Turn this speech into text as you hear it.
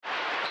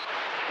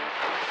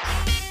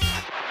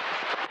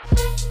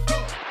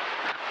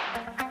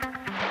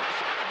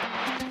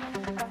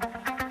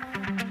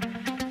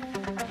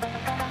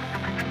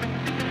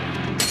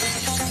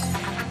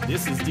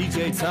This is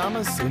DJ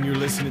Thomas, and you're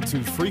listening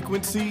to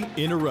Frequency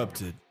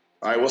Interrupted.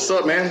 All right, what's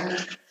up, man?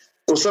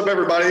 What's up,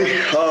 everybody?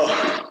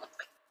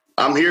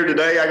 I'm here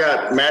today. I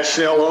got Matt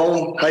Schnell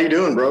on. How you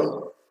doing,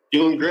 bro?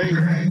 Doing great.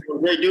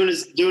 Doing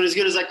as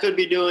good as I could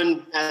be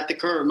doing at the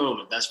current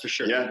moment. That's for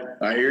sure. Yeah,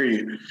 I hear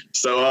you.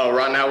 So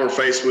right now we're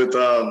faced with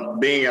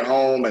being at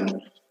home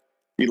and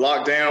you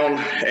locked down.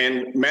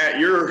 And Matt,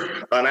 you're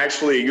an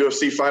actually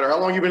UFC fighter.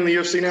 How long have you been in the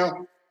UFC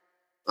now?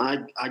 I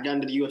got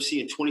into the UFC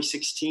in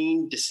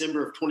 2016,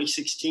 December of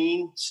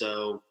 2016.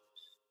 So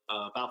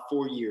about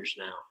 4 years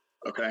now.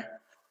 Okay.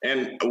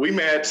 And we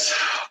met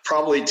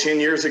probably 10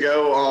 years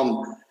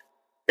ago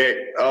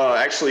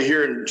actually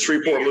here in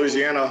Shreveport,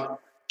 Louisiana,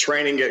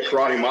 training at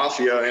Karate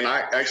Mafia. And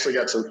I actually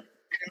got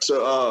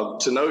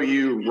to know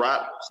you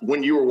right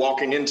when you were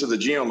walking into the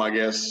gym, I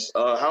guess.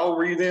 How old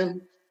were you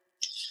then?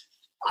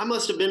 I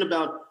must have been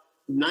about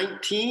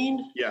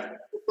 19. Yeah.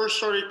 First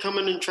started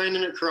coming and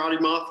training at Karate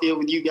Mafia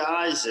with you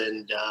guys.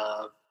 And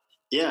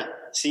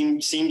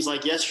seems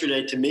like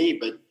yesterday to me,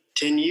 but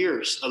 10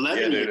 years,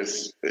 11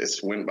 years.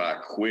 It's went by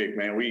quick,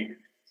 man.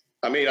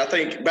 I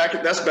think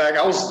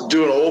I was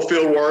doing oil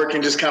field work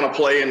and just kind of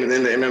playing in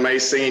the MMA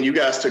scene. You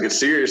guys took it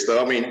serious,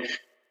 though.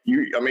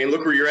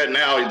 Look where you're at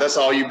now. That's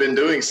all you've been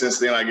doing since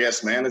then, I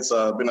guess, man. It's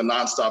been a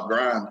nonstop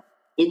grind.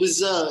 It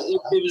was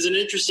an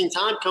interesting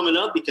time coming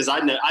up because I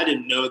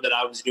didn't know that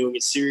I was doing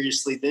it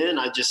seriously then.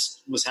 I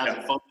just was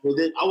having fun with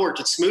it. I worked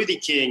at Smoothie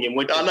King and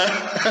went. I know.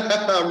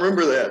 I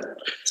remember that.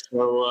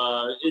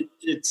 So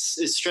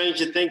it's strange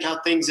to think how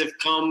things have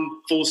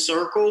come full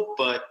circle,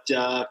 but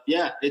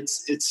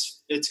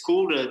it's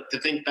cool to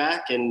think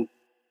back, and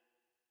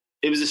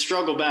it was a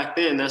struggle back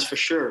then, that's for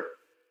sure.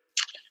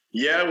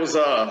 Yeah, it was.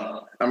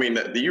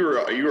 You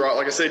were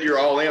like I said, you're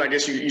all in. I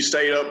guess you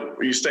stayed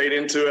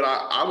into it.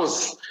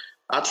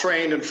 I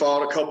trained and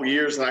fought a couple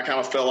years, and I kind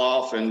of fell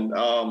off. And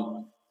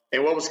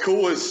what was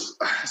cool is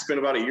it's been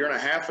about a year and a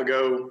half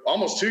ago,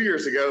 almost 2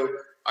 years ago,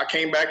 I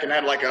came back and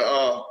had like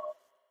a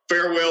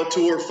farewell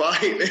tour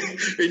fight,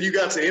 and you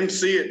got to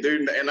MC it,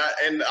 dude.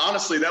 And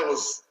honestly, I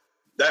was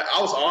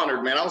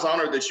honored, man. I was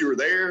honored that you were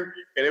there,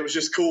 and it was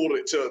just cool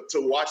to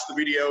watch the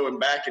video and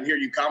back and hear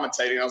you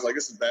commentating. I was like,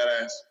 this is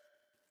badass.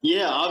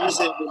 Yeah,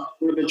 obviously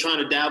we've been trying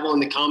to dabble in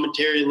the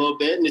commentary a little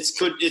bit, and it's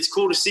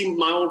cool to see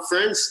my old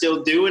friends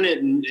still doing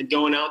it and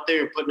going out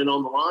there and putting it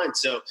on the line.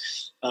 So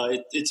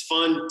it's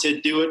fun to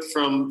do it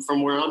from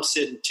where I'm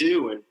sitting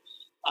too, and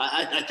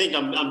I think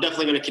I'm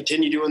definitely going to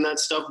continue doing that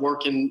stuff,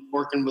 working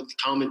with the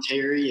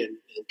commentary and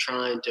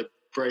trying to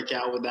break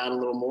out with that a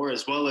little more,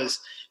 as well as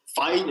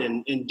fight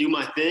and do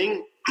my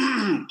thing.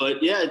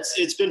 But yeah,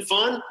 it's been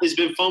fun. It's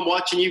been fun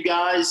watching you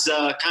guys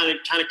kind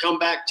of come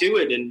back to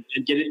it and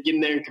get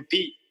in there and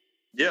compete.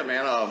 Yeah,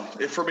 man.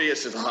 For me,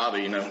 it's just a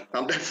hobby.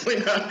 I'm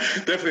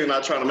definitely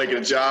not trying to make it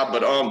a job.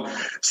 But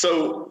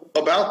so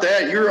about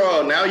that, you're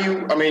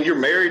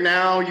married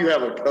now. You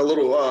have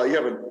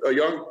a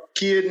young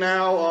kid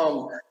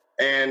now.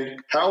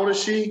 And how old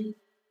is she?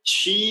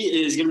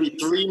 She is going to be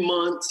 3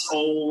 months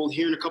old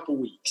here in a couple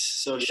weeks.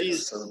 So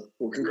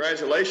well,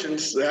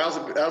 congratulations. How's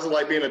it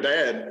like being a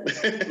dad?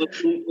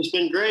 It's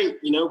been great.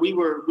 We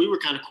were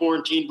kind of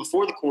quarantined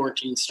before the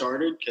quarantine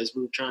started because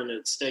we were trying to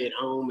stay at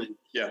home, and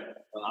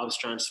I was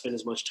trying to spend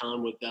as much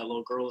time with that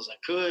little girl as I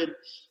could.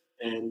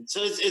 And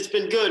so it's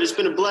been good. It's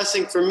been a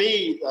blessing for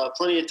me.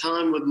 Plenty of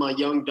time with my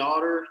young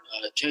daughter.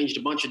 Changed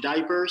a bunch of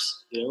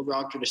diapers.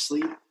 Rocked her to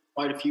sleep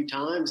quite a few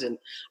times, and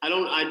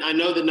I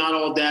know that not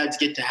all dads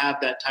get to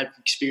have that type of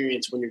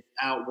experience when you're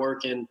out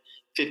working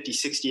 50,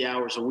 60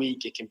 hours a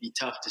week. It can be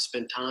tough to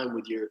spend time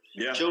with your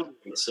children.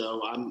 So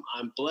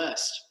I'm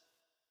blessed.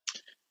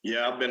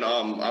 Yeah, I've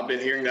been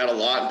hearing that a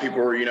lot, and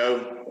people are,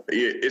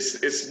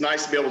 it's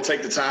nice to be able to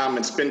take the time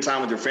and spend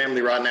time with your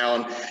family right now.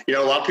 And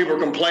a lot of people are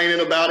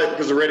complaining about it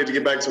because they're ready to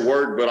get back to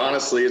work, but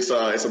honestly, it's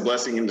a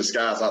blessing in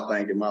disguise, I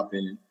think, in my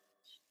opinion.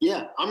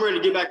 Yeah, I'm ready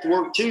to get back to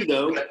work too,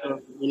 though.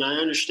 I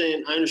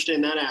understand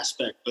that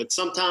aspect, but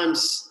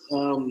sometimes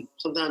you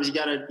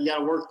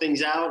gotta work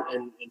things out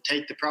and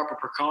take the proper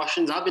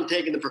precautions. I've been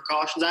taking the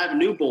precautions. I have a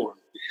newborn.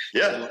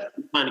 Yeah, so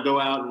I'm trying to go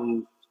out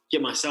and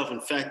get myself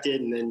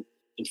infected and then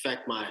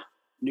infect my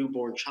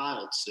newborn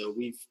child. So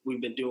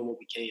we've been doing what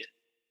we can.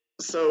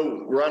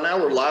 So right now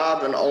we're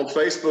live and on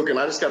Facebook, and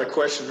I just got a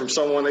question from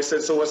someone. They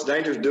said, "So what's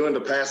Dangerous doing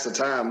to pass the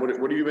time? What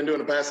have you been doing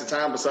to pass the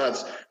time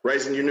besides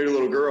raising your new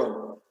little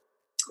girl?"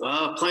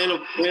 Playing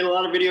a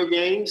lot of video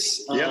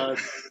games. Yeah.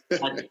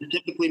 I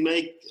typically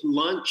make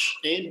lunch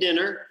and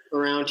dinner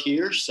around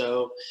here.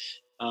 So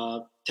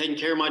taking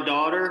care of my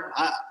daughter.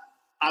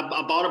 I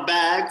bought a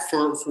bag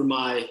for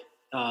my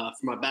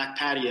back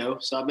patio.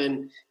 So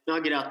I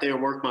get out there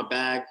and work my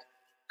bag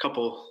a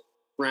couple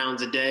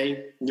rounds a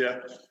day. Yeah.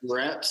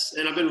 Reps.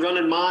 And I've been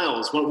running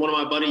miles. One of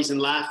my buddies in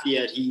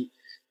Lafayette, he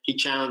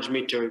challenged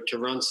me to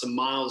run some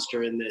miles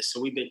during this.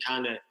 So we've been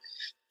kind of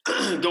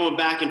going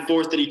back and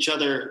forth at each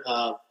other,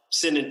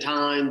 sending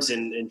times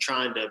and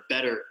trying to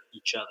better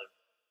each other.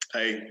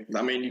 Hey,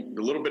 a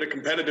little bit of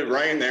competitive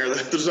reign there.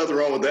 There's nothing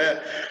wrong with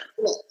that.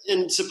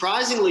 And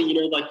surprisingly,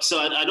 so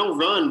I don't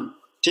run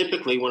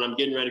typically when I'm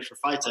getting ready for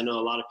fights, I know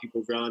a lot of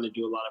people run and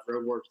do a lot of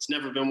road work. It's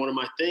never been one of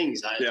my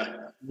things. I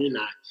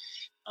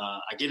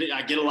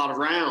get a lot of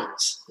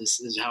rounds. This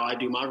is how I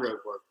do my road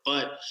work.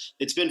 But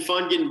it's been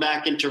fun getting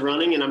back into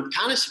running, and I'm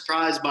kind of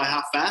surprised by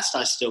how fast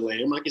I still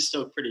am. I can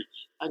still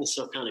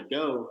kind of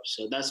go.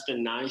 So that's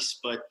been nice.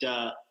 But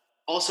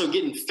also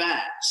getting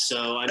fat.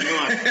 So I know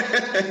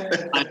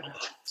I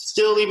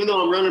still, even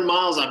though I'm running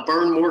miles, I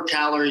burn more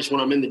calories when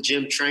I'm in the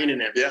gym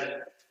training every day.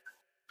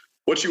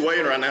 What you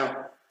weighing right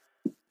now?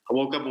 I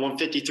woke up at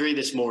 153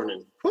 this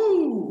morning.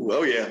 Woo!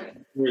 Oh, yeah.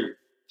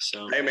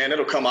 So, hey, man,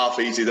 it'll come off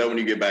easy, though, when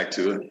you get back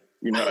to it.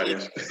 You know how it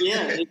is.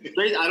 Yeah. It's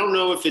great. I don't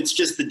know if it's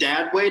just the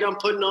dad weight I'm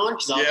putting on.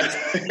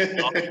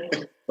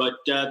 But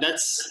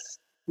that's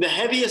the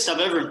heaviest I've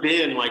ever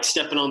been, like,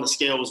 stepping on the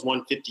scale was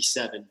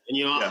 157.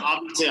 And,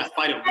 obviously I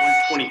fight at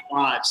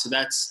 125, so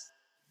that's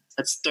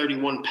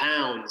 31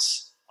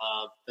 pounds.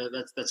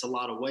 That's a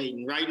lot of weight.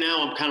 And right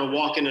now I'm kind of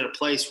walking in a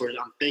place where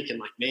I'm thinking,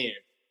 like, man,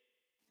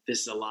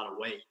 this is a lot of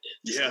weight.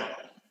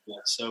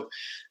 So,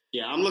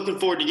 I'm looking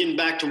forward to getting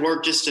back to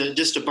work just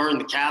to burn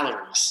the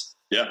calories.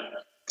 Yeah.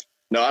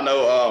 No, I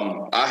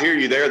know. I hear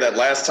you there. That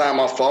last time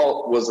I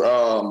fought was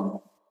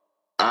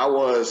I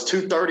was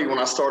 230 when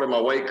I started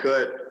my weight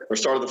cut or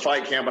started the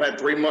fight camp. I had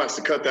 3 months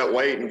to cut that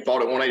weight and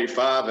fought at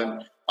 185.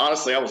 And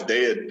honestly, I was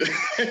dead.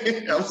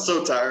 I was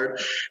so tired.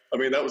 I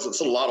mean,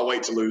 it's a lot of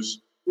weight to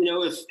lose.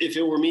 If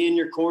it were me in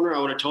your corner, I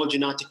would have told you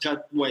not to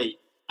cut weight.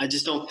 I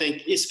just don't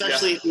think,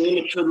 especially at the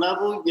amateur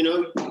level, you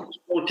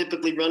don't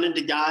typically run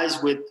into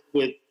guys with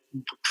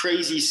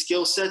crazy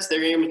skill sets.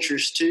 They're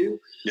amateurs too.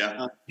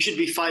 Yeah. You should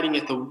be fighting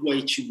at the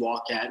weight you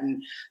walk at.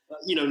 And,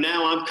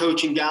 now I'm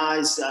coaching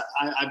guys.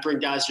 I bring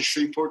guys to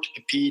Shreveport to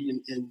compete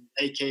in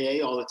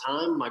AKA all the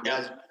time. My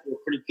guys are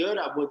pretty good.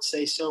 I would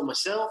say so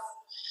myself.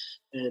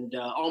 And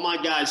all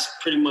my guys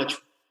pretty much,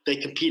 they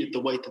compete at the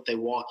weight that they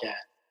walk at,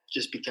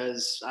 just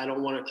because I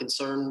don't want to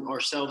concern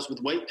ourselves with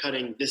weight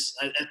cutting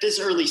at this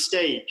early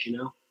stage,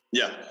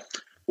 Yeah.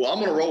 Well, I'm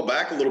going to roll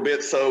back a little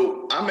bit.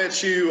 So I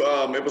met you,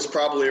 it was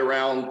probably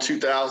around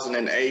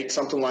 2008,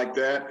 something like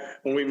that,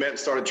 when we met and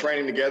started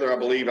training together, I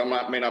believe.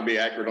 I may not be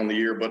accurate on the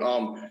year, but,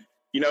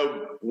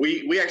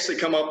 we actually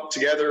come up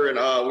together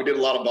and we did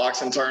a lot of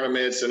boxing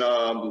tournaments and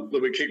a little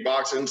bit of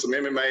kickboxing, some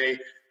MMA.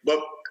 But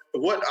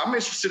what I'm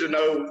interested to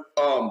know,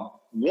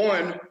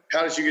 one,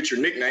 how did you get your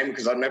nickname?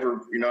 Because I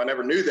never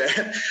knew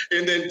that.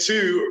 And then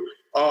two,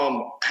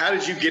 how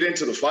did you get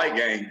into the fight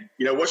game?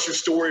 What's your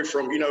story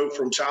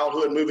from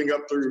childhood moving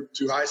up through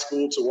to high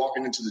school to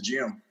walking into the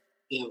gym?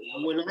 Yeah,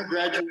 when I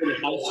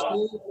graduated high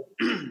school,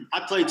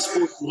 I played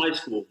sports in high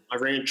school. I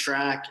ran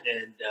track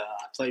and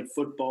I played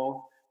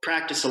football,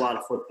 practiced a lot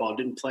of football,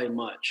 didn't play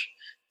much.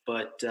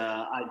 But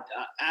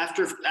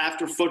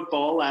after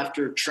football,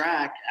 after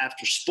track,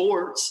 after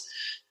sports,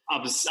 I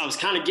was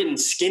kind of getting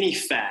skinny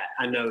fat.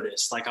 I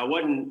noticed, like I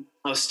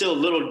was still a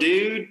little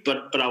dude,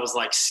 but I was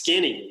like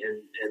skinny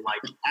and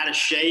like out of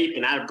shape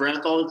and out of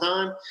breath all the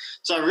time.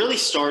 So I really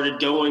started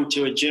going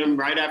to a gym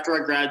right after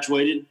I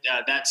graduated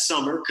that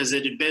summer, because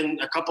it had been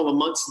a couple of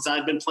months since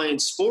I'd been playing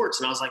sports,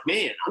 and I was like,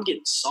 man, I'm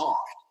getting soft.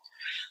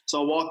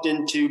 So I walked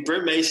into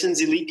Brent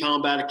Mason's Elite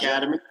Combat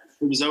Academy.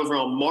 It was over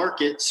on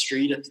Market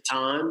Street at the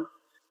time,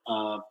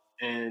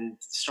 and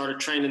started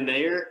training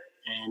there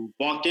and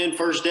walked in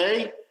first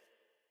day.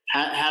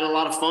 Had a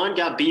lot of fun,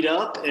 got beat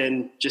up,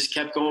 and just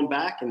kept going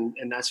back, and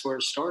that's where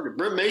it started.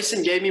 Brent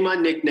Mason gave me my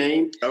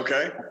nickname.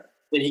 Okay.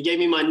 And he gave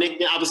me my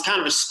nickname. I was kind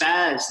of a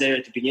spaz there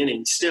at the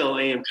beginning. Still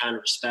am kind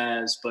of a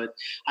spaz, but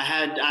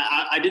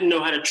I didn't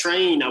know how to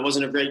train. I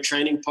wasn't a great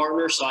training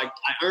partner, so I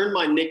earned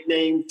my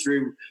nickname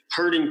through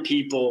hurting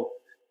people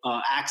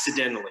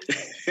accidentally.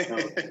 So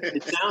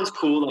it sounds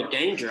cool, like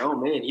Danger. Oh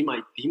man,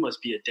 he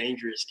must be a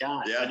dangerous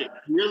guy. Yeah. But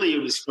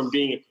it was from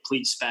being a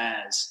complete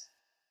spaz.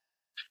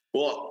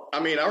 Well, I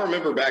mean, I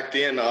remember back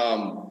then,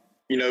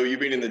 you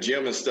being in the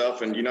gym and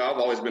stuff, and, I've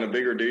always been a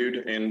bigger dude,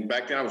 and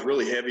back then I was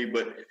really heavy,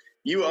 but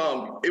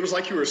it was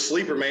like you were a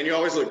sleeper, man. You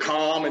always looked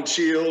calm and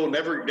chill,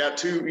 never got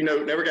too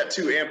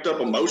amped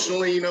up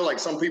emotionally, like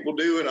some people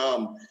do.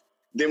 And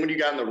then when you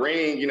got in the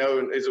ring,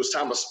 it was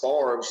time to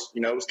spar, it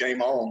was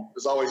game on. It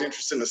was always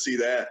interesting to see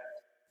that.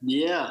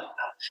 Yeah.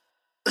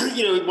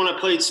 When I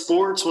played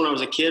sports when I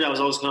was a kid, I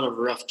was always kind of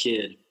a rough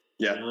kid.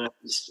 Yeah.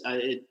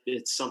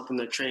 It's something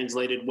that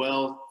translated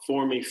well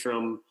for me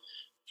from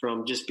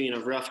just being a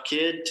rough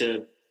kid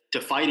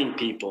to fighting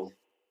people.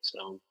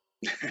 So.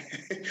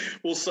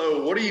 Well,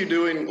 so what are you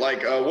doing?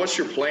 Like, what's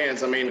your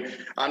plans? I mean,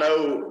 I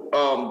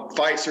know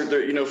fights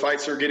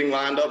are getting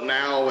lined up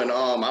now, and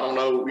I don't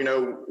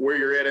know, where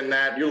you're at in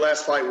that. Your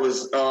last fight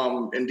was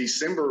in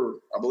December,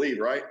 I believe,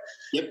 right?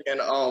 Yep.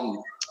 And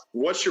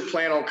what's your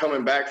plan on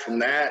coming back from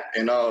that?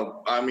 And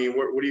I mean,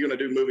 what are you going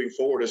to do moving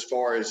forward? As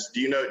far as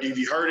have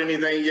you heard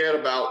anything yet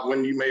about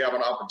when you may have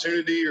an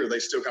opportunity, or are they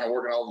still kind of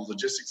working all the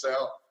logistics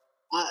out?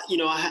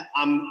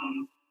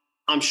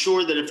 I'm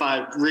sure that if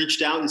I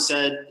reached out and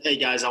said, "Hey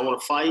guys, I want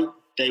to fight,"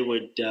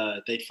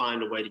 they'd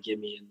find a way to get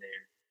me in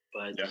there.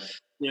 But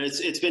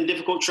It's been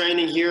difficult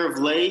training here of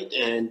late,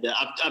 and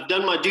I've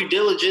done my due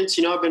diligence.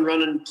 I've been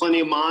running plenty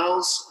of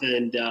miles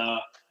and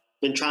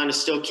been trying to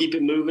still keep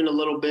it moving a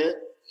little bit.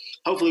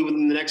 Hopefully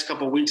within the next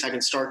couple of weeks, I can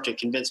start to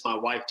convince my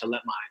wife to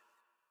let my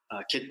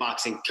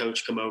kickboxing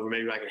coach come over.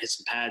 Maybe I can hit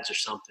some pads or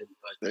something.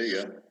 But there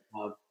you go.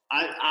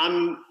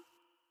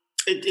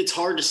 It's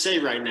hard to say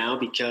right now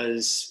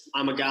because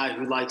I'm a guy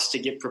who likes to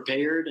get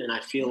prepared, and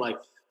I feel like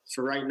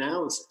for right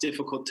now it's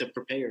difficult to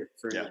prepare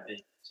for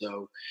anything.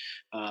 So,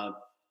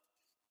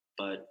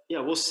 but yeah,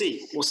 we'll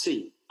see.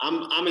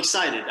 I'm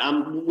excited.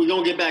 We're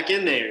gonna get back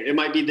in there. It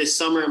might be this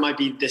summer, it might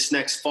be this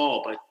next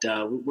fall, but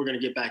we're gonna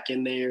get back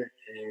in there.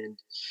 And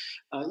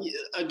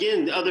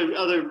again,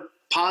 other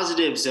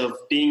positives of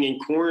being in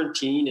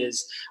quarantine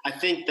is I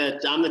think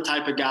that I'm the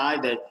type of guy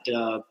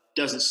that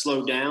doesn't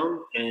slow down,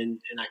 and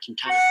I can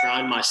kind of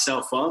grind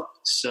myself up.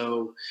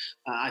 So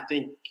I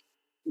think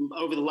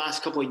over the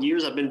last couple of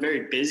years, I've been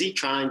very busy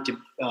trying to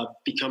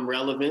become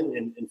relevant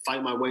and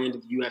fight my way into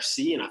the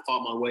UFC. And I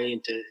fought my way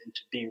into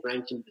being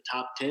ranked into the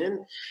top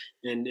 10.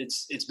 And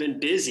it's been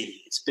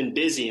busy. It's been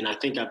busy. And I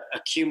think I've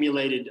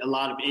accumulated a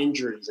lot of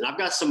injuries. And I've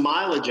got some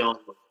mileage on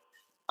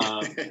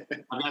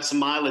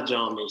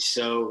me.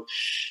 So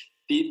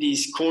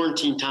these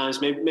quarantine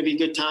times, maybe a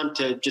good time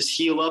to just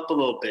heal up a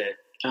little bit,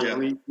 kind of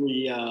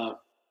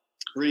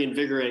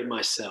reinvigorate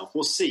myself.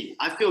 We'll see.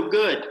 I feel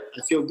good.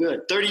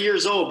 30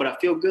 years old, but I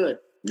feel good.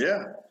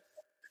 Yeah.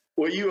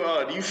 Well,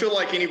 do you feel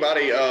like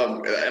anybody,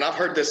 and I've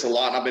heard this a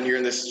lot, and I've been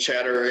hearing this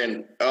chatter,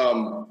 and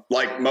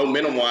like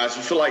momentum wise,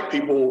 you feel like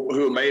people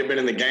who may have been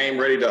in the game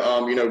ready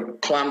to,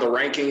 climb the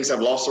rankings have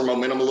lost their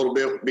momentum a little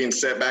bit, being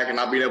set back and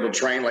not being able to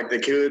train like they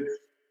could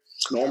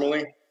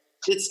normally?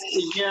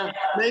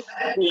 Maybe,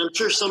 I'm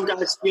sure some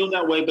guys feel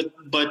that way, but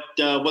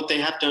what they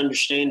have to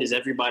understand is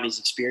everybody's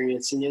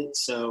experiencing it.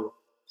 So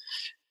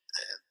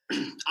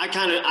I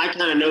kind of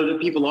know that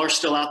people are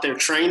still out there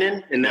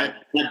training, and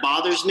that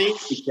bothers me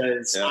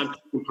because I'm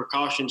taking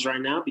precautions right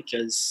now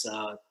because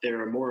there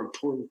are more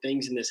important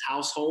things in this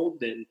household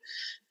than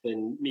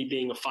me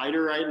being a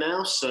fighter right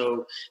now.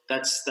 So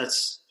that's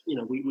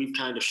we've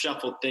kind of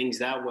shuffled things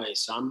that way.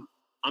 So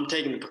I'm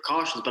taking the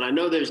precautions, but I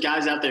know there's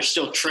guys out there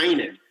still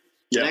training.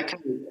 Yeah.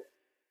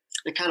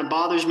 That kind of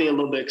bothers me a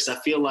little bit because I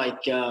feel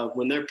like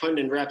when they're putting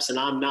in reps and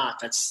I'm not,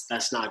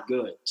 that's not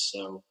good.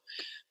 So,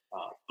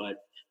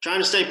 but trying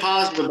to stay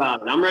positive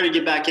about it. I'm ready to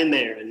get back in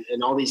there,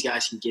 and all these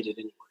guys can get it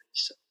anyway.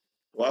 So.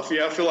 Well, I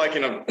feel like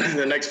in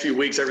the next few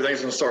weeks, everything's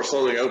going to start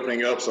slowly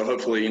opening up. So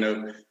hopefully,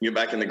 you get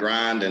back in the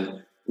grind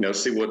and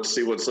see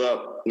what's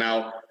up.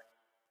 Now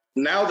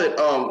that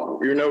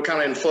you're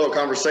kind of in flow of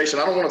conversation,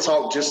 I don't want to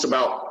talk just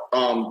about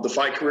the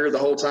fight career the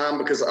whole time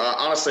because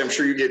honestly, I'm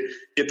sure you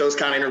get those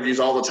kind of interviews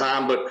all the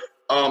time. But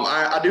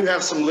I do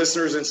have some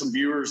listeners and some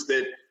viewers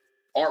that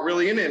aren't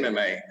really into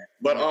MMA,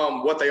 but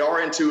what they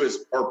are into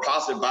are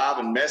positive vibe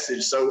and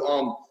message.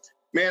 So,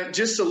 man,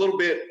 just a little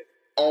bit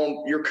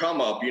on your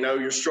come up,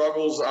 your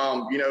struggles,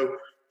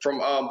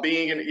 from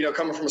being,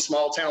 coming from a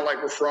small town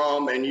like we're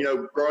from, and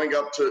growing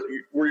up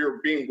to where you're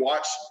being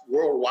watched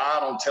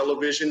worldwide on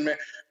television. Man,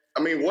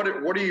 I mean,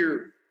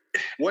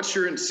 what's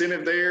your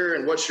incentive there,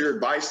 and what's your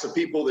advice to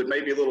people that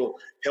may be a little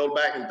held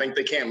back and think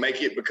they can't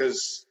make it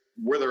because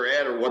where they're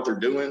at or what they're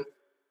doing?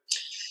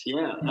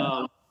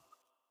 Yeah.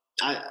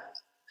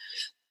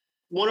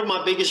 One of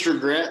my biggest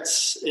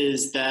regrets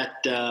is that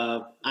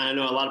I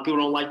know a lot of people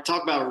don't like to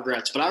talk about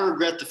regrets, but I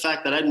regret the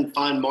fact that I didn't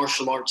find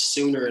martial arts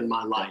sooner in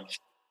my life.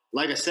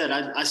 Like I said,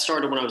 I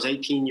started when I was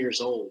 18 years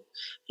old.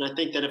 And I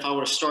think that if I would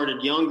have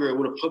started younger, it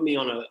would have put me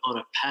on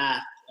a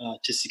path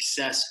to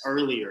success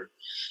earlier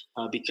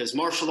because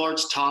martial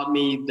arts taught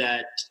me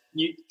that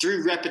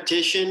through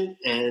repetition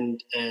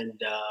and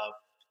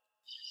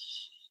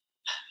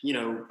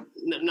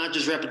not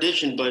just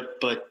repetition, but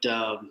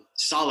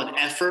solid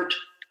effort,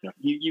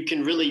 you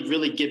can really,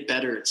 really get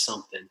better at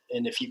something.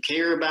 And if you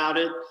care about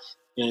it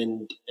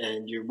and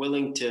you're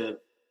willing to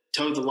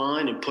toe the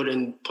line and put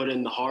in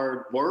the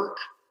hard work,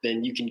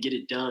 then you can get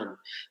it done.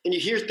 And you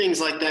hear things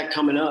like that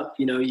coming up,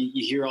 you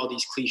hear all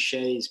these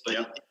cliches, but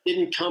it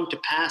didn't come to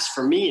pass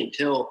for me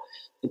until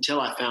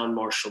I found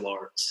martial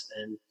arts.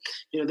 And,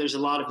 there's a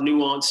lot of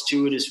nuance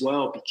to it as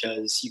well,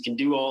 because you can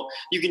do all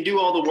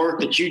the work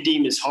that you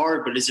deem as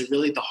hard, but is it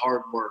really the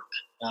hard work?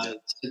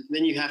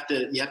 Then you have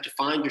to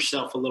find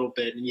yourself a little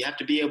bit, and you have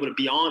to be able to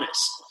be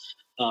honest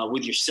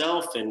with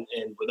yourself and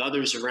with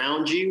others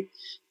around you.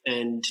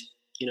 And,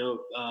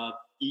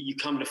 you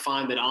come to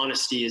find that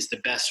honesty is the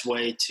best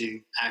way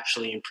to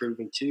actually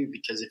improving too,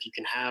 because if you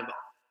can have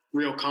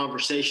real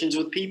conversations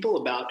with people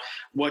about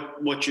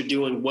what you're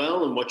doing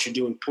well and what you're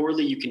doing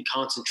poorly, you can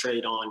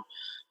concentrate on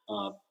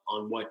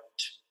what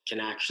can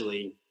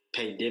actually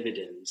pay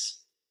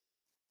dividends.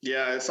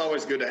 Yeah, it's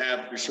always good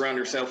to surround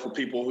yourself with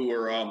people who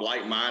are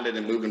like-minded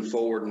and moving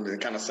forward in the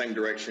kind of same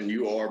direction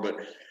you are.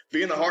 But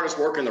being the hardest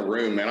worker in the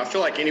room, man, I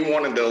feel like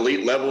anyone at the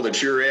elite level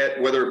that you're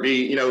at, whether it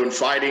be, in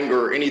fighting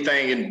or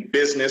anything in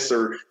business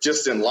or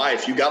just in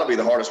life, you got to be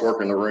the hardest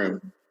worker in the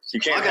room. You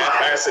can't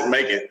half-ass it and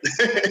make it.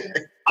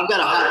 I've got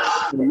a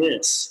hot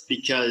miss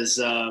because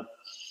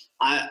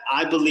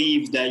I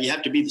believe that you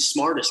have to be the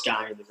smartest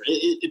guy in the room.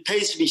 It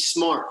pays to be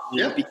smart,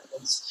 you know,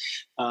 because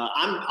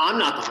I'm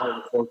not the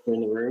hardest worker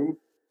in the room.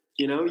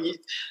 You know,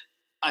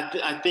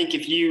 I think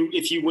if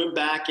you went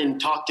back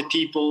and talked to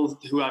people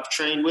who I've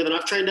trained with, and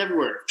I've trained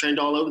everywhere, I've trained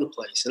all over the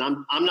place, and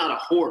I'm not a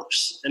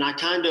horse, and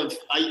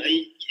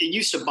it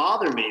used to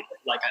bother me,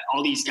 like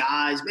all these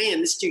guys,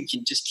 man, this dude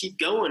can just keep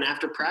going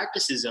after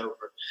practice is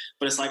over.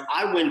 But it's like,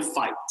 I win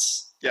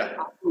fights. Yeah.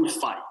 I win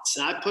fights.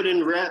 And I put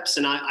in reps,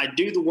 and I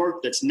do the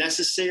work that's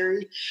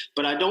necessary,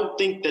 but I don't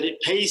think that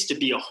it pays to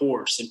be a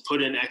horse and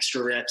put in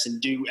extra reps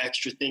and do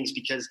extra things,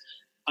 because,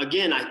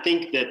 again, I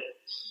think that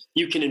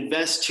you can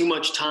invest too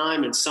much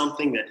time in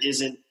something that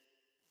isn't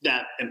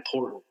that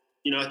important.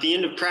 You know, at the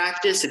end of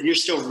practice, if you're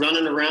still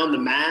running around the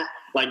mat,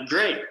 like,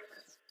 great,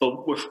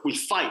 but we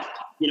fight.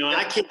 You know, and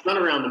I can't run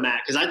around the mat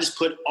because I just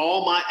put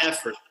all my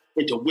effort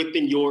into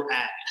whipping your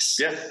ass.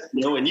 Yeah.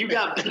 You know, and you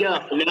got beat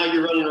up, and now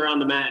you're running around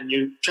the mat, and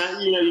you're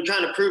trying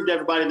to prove to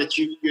everybody that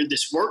you're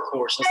this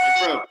workhorse. It's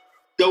like, bro,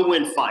 go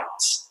win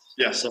fights.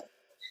 Yeah. So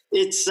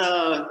it's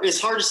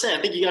hard to say.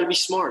 I think you got to be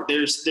smart.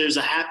 There's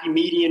a happy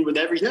median with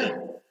everything.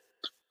 Yeah.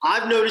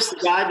 I've noticed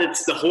the guy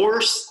that's the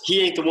horse,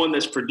 he ain't the one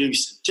that's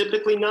producing.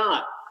 Typically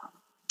not.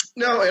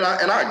 No, and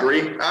I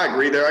agree. I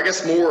agree there. I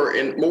guess more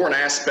in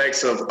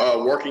aspects of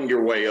working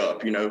your way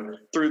up, you know,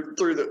 through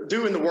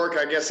doing the work,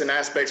 I guess, in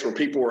aspects where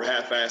people were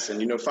half-assing,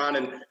 you know,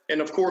 finding,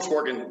 and of course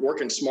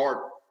working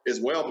smart as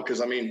well,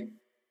 because I mean,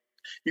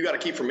 you got to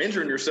keep from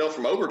injuring yourself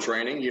from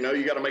overtraining. You know,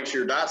 you got to make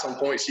sure your diet's on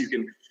point so you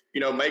can,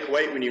 you know, make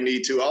weight when you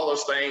need to. All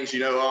those things, you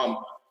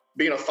know,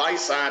 being a fight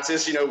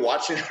scientist, you know,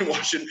 watching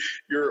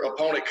your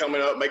opponent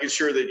coming up, making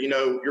sure that, you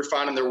know, you're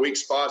finding their weak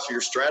spots or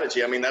your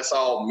strategy. I mean, that's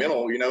all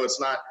mental, you know, it's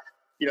not,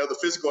 you know, the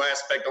physical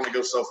aspect only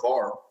goes so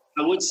far.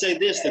 I would say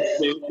this,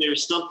 that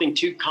there's something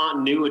to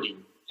continuity.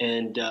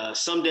 And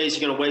some days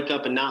you're going to wake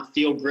up and not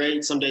feel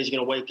great. Some days you're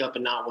going to wake up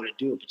and not want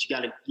to do it.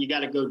 But you got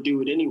to go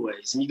do it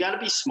anyways. And you got to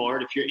be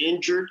smart. If you're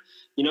injured,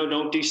 you know,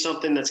 don't do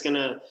something that's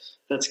gonna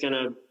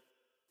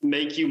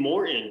make you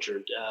more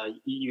injured.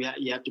 You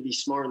have to be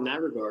smart in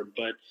that regard.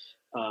 But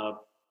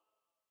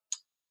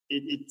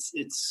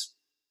it's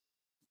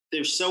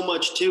there's so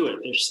much to it.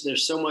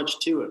 There's so much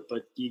to it.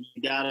 But you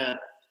gotta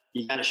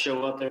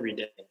show up every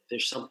day.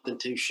 There's something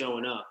to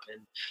showing up.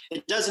 And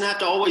it doesn't have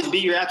to always be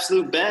your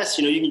absolute best.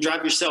 You know, you can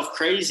drive yourself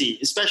crazy,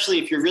 especially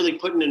if you're really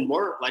putting in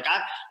work. Like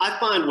I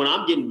find when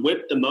I'm getting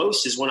whipped the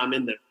most is when I'm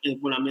in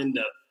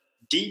the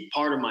deep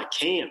part of my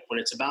camp, when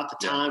it's about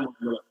the time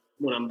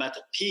when I'm about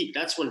to peak.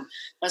 That's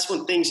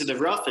when things are the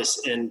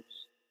roughest. And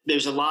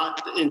there's a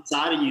lot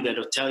inside of you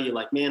that'll tell you,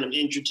 like, man, I'm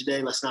injured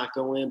today, let's not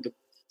go in. But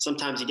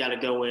sometimes you got to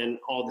go in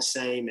all the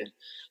same. And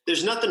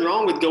there's nothing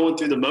wrong with going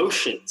through the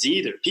motions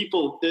either.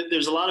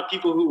 There's a lot of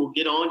people who will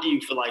get onto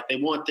you for, like, they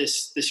want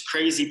this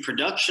crazy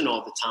production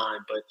all the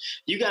time, but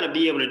you got to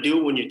be able to do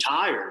it when you're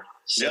tired.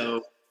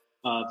 So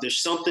there's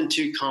something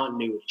to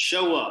continuity.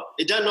 Show up.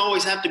 It doesn't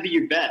always have to be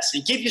your best.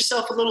 And give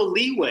yourself a little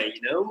leeway.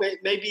 You know,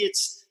 maybe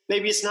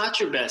it's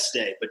not your best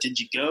day, but did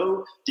you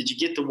go? Did you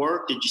get to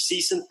work? Did you see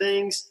some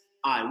things?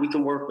 All right, we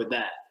can work with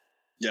that.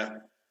 Yeah.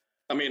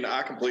 I mean,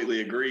 I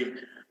completely agree.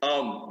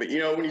 But, you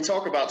know, when you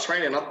talk about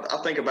training, I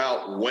think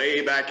about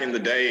way back in the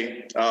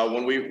day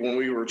when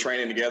we were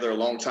training together a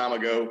long time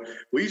ago.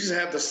 We used to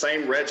have the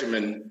same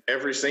regimen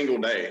every single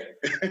day.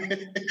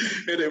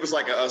 It was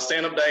like a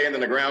stand-up day and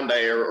then a ground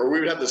day, or we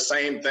would have the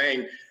same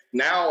thing.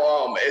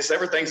 Now,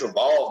 everything's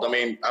evolved.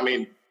 I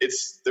mean,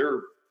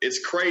 it's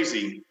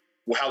crazy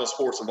how the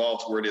sport's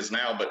evolved to where it is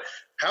now. But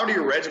how do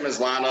your regimens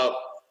line up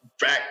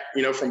back,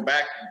 you know, from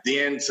back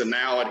then to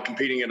now at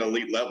competing at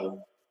elite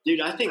level? Dude,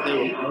 I think they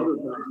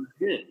were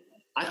good.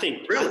 I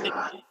think,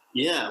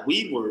 yeah,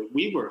 we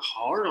were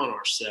hard on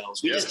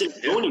ourselves. We just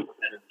didn't go any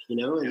better, you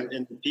know,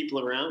 and the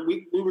people around,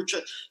 we were,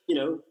 you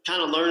know,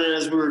 kind of learning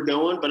as we were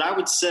going. But I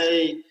would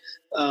say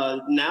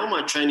now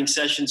my training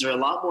sessions are a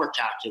lot more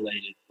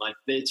calculated. Like,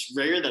 it's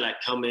rare that I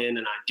come in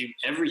and I do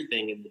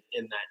everything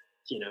in that,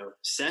 you know,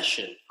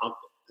 session.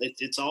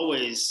 It's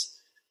always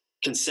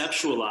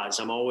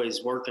conceptualized. I'm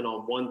always working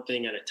on one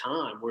thing at a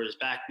time. Whereas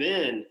back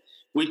then,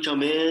 we'd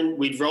come in,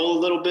 we'd roll a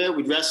little bit,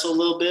 we'd wrestle a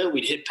little bit,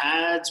 we'd hit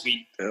pads,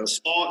 we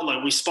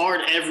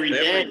sparred every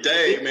day. Every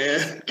day,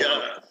 man.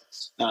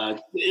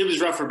 It was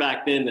rougher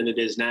back then than it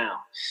is now.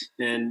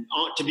 And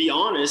to be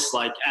honest,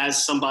 like,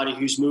 as somebody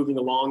who's moving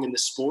along in the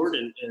sport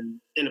and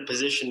in a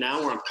position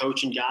now where I'm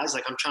coaching guys,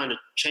 like, I'm trying to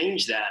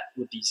change that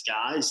with these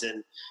guys.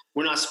 And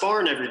we're not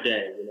sparring every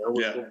day, you know.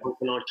 We're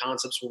working on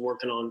concepts, we're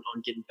working on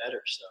getting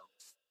better, so.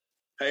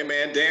 Hey,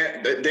 man,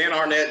 Dan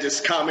Arnett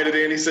just commented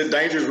in. He said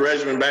Danger's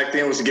regimen back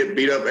then was to get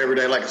beat up every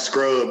day like a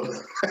scrub.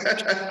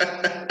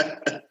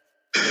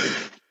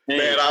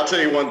 Man, I'll tell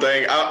you one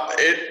thing.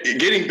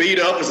 Getting beat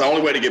up is the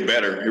only way to get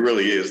better. It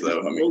really is, though.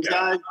 I mean, those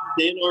guys,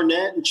 Dan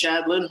Arnett and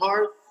Chad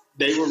Linhart,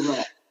 they were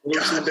rough.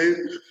 God,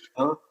 dude.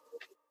 Huh?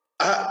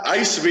 I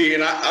used to be,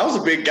 and I was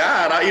a big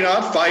guy, and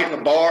I'd fight in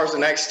the bars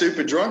and act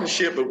stupid, drunk and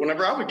shit. But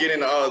whenever I would get in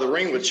the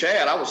ring with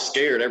Chad, I was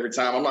scared every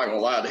time. I'm not gonna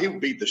lie. He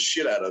would beat the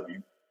shit out of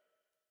you.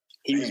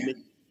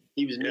 He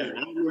He was mean. I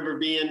remember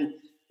being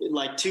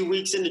like 2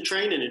 weeks into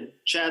training and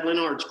Chad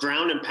Lenhart's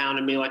ground and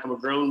pounding me like I'm a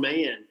grown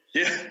man.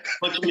 Yeah.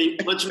 punching me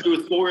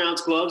with 4-ounce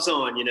gloves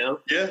on,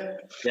 Yeah.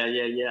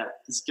 Yeah.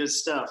 It's good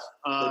stuff.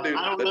 Well, dude,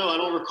 I don't know. I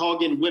don't recall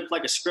getting whipped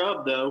like a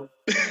scrub though.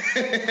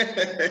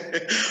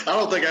 I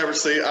don't think I ever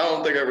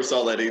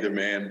saw that either,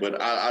 man.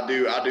 But I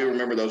do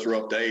remember those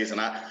rough days,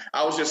 and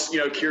I was just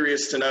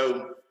curious to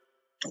know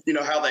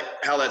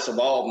how that's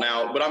evolved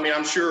now. But I mean,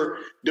 I'm sure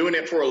doing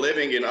it for a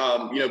living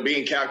and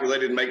being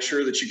calculated and make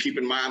sure that you keep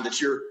in mind that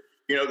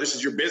this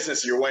is your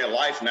business, your way of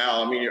life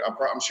now. I mean,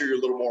 I'm sure you're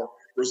a little more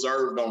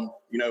reserved on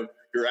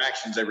your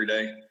actions every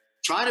day.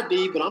 Try to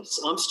be, but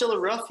I'm still a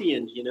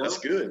ruffian. That's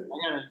good.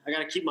 I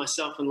gotta keep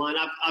myself in line.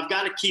 I've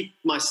got to keep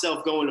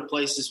myself going to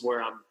places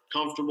where I'm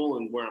comfortable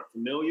and where I'm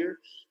familiar,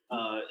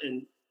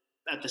 and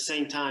at the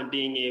same time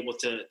being able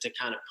to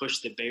kind of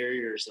push the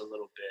barriers a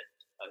little bit,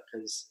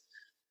 because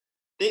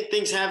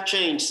things have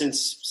changed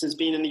since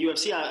being in the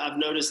UFC. I've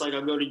noticed, like,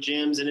 I'll go to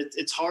gyms and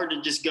it's hard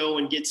to just go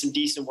and get some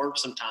decent work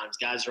sometimes.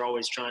 Guys are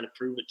always trying to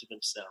prove it to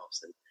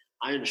themselves, and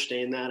I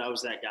understand that. I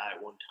was that guy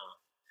at one time.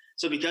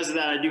 So because of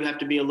that, I do have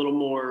to be a little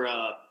more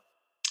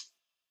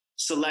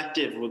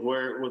selective with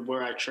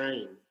where I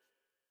train.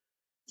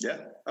 Yeah,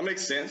 that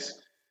makes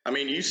sense. I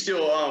mean, you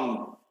still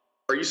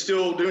are you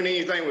still doing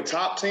anything with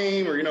Top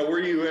Team, or where are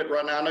you at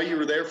right now? I know you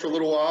were there for a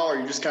little while, or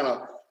you just kind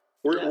of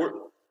where?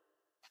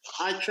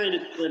 I trained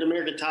at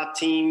American Top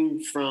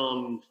Team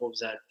from, what was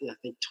that? I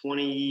think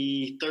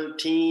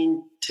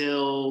 2013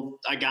 till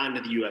I got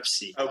into the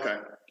UFC. Okay.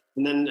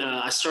 And then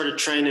I started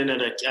training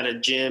at a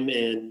gym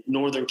in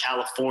Northern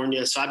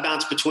California. So I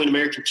bounced between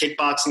American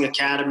Kickboxing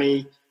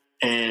Academy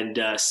and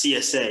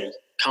CSA,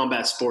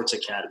 Combat Sports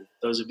Academy.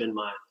 Those have been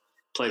my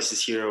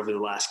places here over the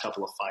last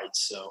couple of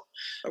fights. So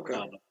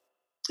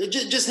it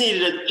just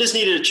needed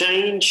a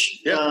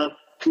change. Yeah.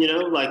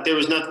 Like there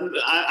was nothing.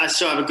 I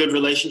still have a good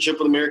relationship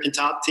with American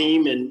Top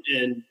Team and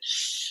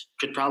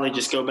could probably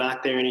just go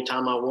back there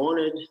anytime I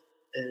wanted.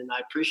 And I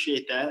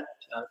appreciate that.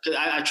 Cause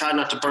I try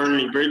not to burn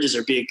any bridges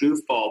or be a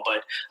goofball,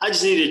 but I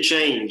just needed a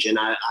change. And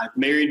I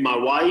married my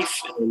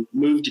wife and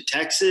moved to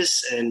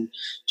Texas and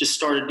just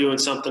started doing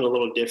something a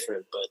little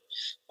different. But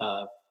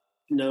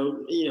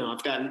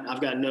I've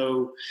got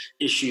no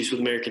issues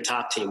with American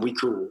Top Team. We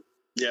cool.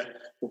 Yeah.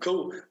 Well,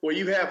 cool. Well,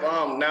 you have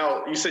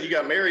now you said you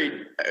got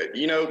married,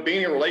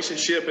 being in a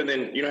relationship and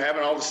then,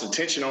 having all this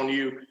attention on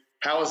you.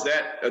 How is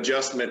that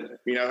adjustment?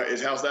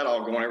 How's that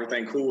all going?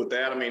 Everything cool with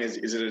that? I mean, is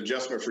it an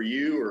adjustment for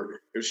you,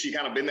 or has she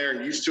kind of been there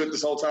and used to it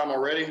this whole time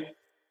already?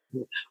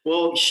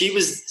 Well,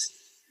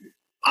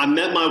 I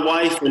met my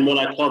wife in what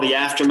I call the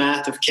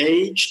aftermath of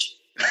Caged.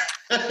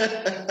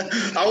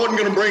 I wasn't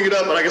going to bring it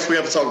up, but I guess we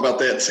have to talk about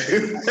that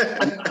too.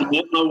 I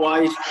met my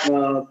wife.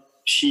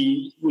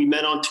 We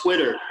met on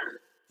Twitter.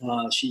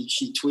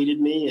 She tweeted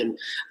me, and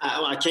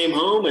I came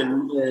home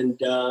and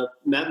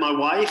met my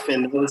wife,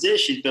 and that was it.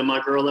 She's been my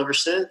girl ever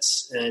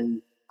since,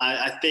 and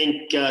I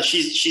think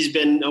she's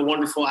been a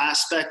wonderful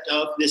aspect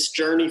of this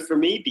journey for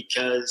me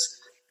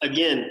because,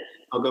 again,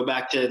 I'll go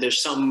back to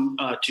there's something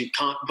to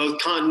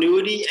both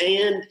continuity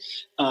and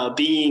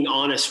being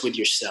honest with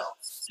yourself.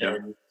 Yeah.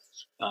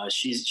 And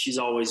she's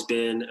always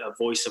been a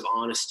voice of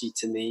honesty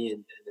to me,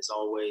 and has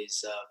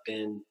always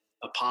been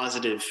a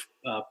positive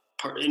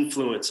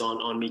influence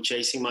on me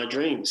chasing my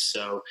dreams.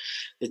 So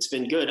it's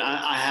been good.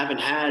 I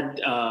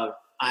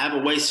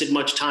haven't wasted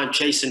much time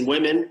chasing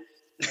women,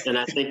 and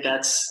I think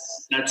that's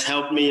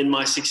helped me in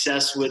my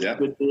success with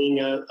being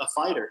a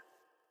fighter.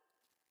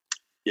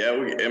 Yeah,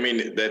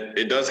 that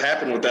it does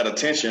happen with that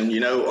attention.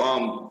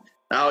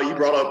 Now you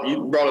brought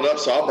it up,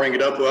 so I'll bring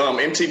it up.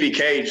 MTV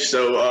Cage.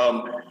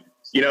 So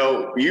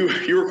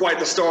you were quite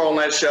the star on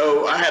that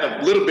show. I had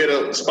a little bit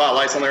of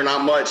spotlights on there,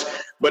 not much,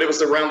 but it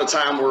was around the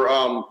time where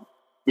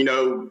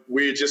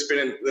we had just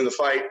been in the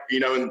fight,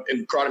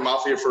 in Karate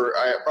Mafia for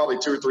probably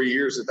 2 or 3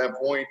 years at that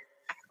point.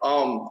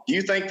 Do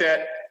you think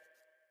that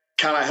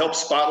kind of helped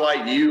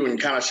spotlight you and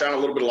kind of shine a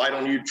little bit of light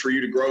on you for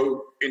you to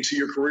grow into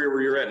your career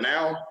where you're at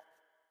now?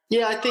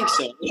 Yeah, I think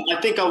so.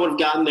 I think I would have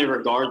gotten there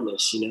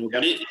regardless,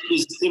 but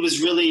it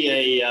was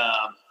really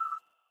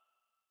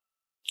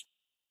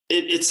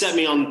it set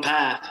me on the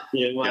path.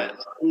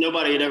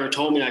 Nobody had ever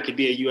told me I could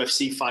be a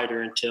UFC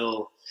fighter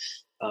until,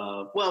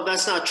 well,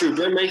 that's not true.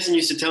 Brent Mason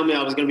used to tell me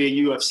I was going to be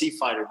a UFC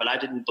fighter, but I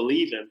didn't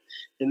believe him.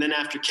 And then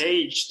after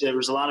Cage, there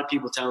was a lot of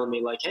people telling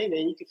me like, hey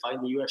man, you could fight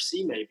in the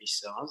UFC maybe.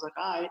 So I was like,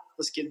 all right,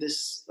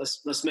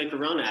 let's make a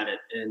run at it.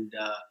 And,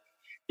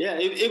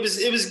 it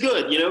was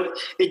good.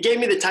 It gave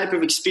me the type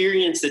of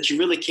experience that you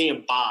really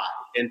can't buy,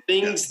 and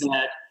things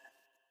that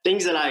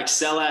I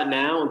excel at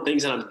now and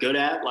things that I'm good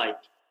at, like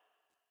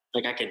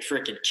I can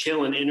freaking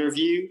kill an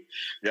interview.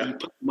 Yeah. You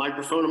put the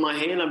microphone in my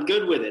hand, I'm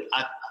good with it.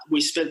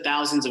 We spent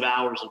thousands of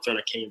hours in front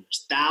of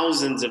cameras,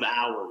 thousands of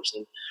hours.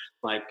 And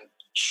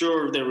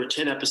sure, there were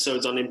 10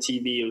 episodes on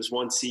MTV. It was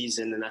one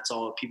season and that's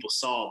all people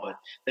saw, but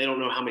they don't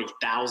know how many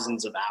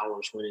thousands of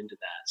hours went into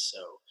that. So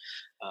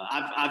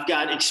I've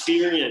got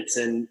experience,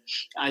 and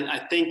I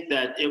think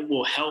that it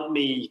will help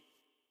me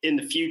in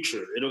the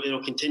future.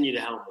 It'll continue to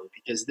help me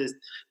because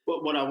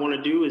what I want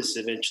to do is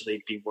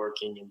eventually be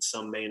working in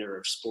some manner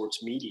of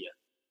sports media,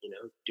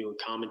 doing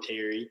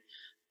commentary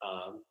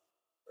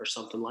or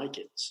something like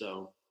it.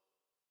 So.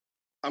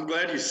 I'm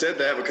glad you said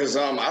that because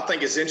I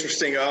think it's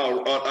interesting.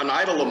 An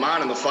idol of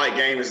mine in the fight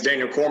game is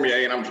Daniel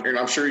Cormier, and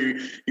I'm sure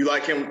you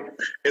like him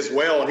as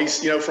well. And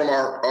he's from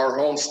our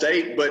home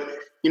state, but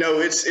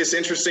it's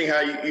interesting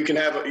how you can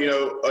have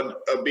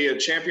be a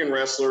champion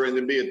wrestler and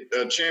then be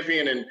a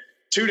champion in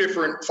two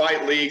different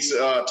fight leagues,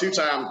 in two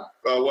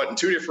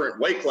different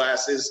weight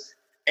classes,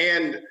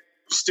 and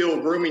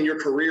still grooming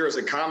your career as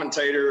a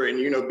commentator and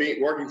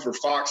working for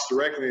Fox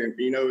directly and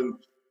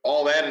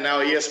all that, and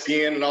now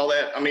ESPN and all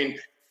that. I mean,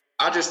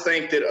 I just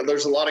think that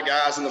there's a lot of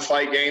guys in the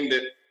fight game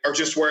that are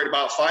just worried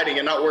about fighting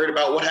and not worried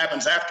about what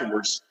happens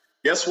afterwards.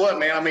 Guess what,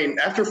 man? I mean,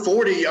 after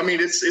 40, I mean,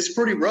 it's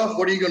pretty rough.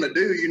 What are you going to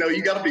do?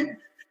 You got to be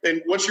 –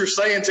 and what you're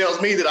saying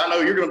tells me that I know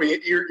you're going to be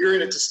 – you're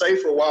in it to stay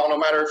for a while, no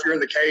matter if you're in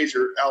the cage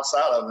or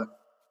outside of it.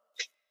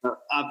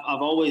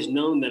 I've always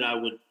known that I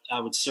would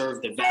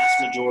serve the vast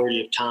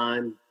majority of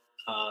time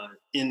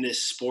in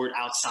this sport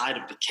outside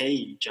of the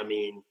cage. I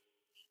mean,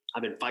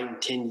 I've been fighting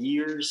 10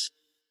 years.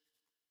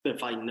 Been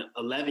fighting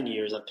 11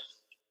 years. I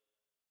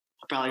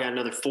probably got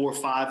another 4 or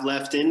 5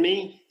 left in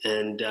me,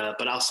 and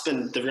but I'll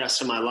spend the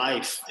rest of my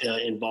life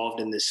involved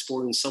in this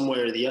sport in some way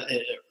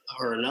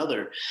or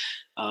another.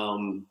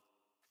 Cormier's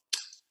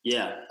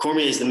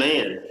the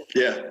man.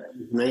 Yeah,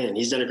 man,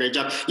 he's done a great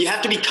job. You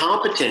have to be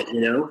competent.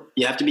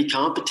 You have to be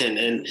competent,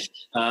 and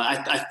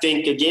I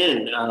think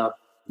again,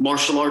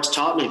 martial arts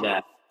taught me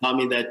that.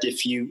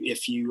 If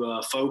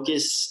you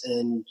focus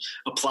and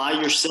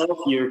apply yourself,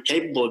 you're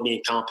capable of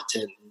being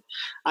competent.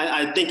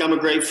 I think I'm a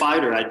great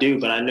fighter. I do,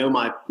 but I know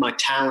my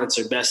talents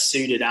are best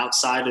suited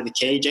outside of the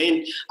cage.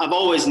 And I've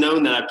always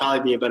known that I'd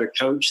probably be a better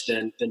coach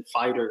than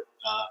fighter.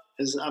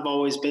 Because I've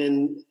always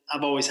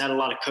had a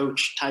lot of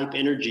coach type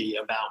energy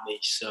about me.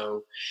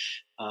 So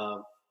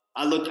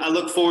I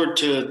look forward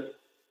to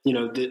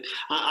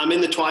I'm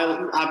in the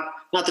twilight.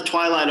 Not the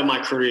twilight of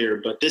my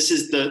career, but this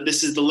is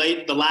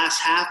the last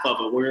half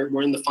of it.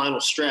 We're in the final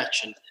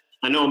stretch, and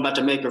I know I'm about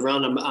to make a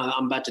run.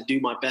 I'm about to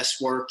do my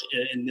best work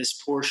in this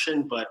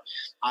portion, but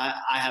I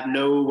have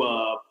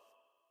no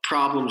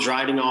problems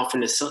riding off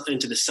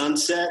into the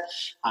sunset.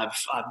 I've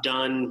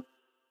done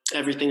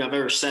everything I've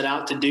ever set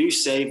out to do,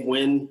 save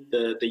win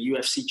the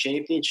UFC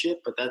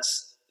championship. But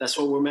that's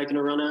what we're making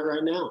a run at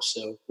right now.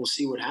 So we'll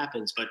see what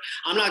happens. But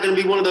I'm not going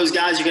to be one of those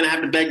guys you're going to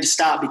have to beg to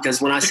stop,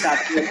 because when I stop,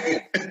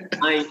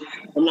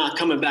 I'm not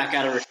coming back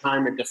out of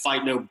retirement to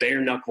fight no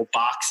bare knuckle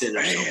boxing.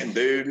 Man,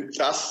 dude,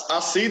 I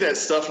see that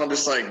stuff and I'm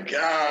just like,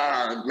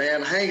 God,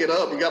 man, hang it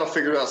up. You got to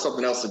figure out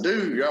something else to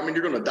do. I mean,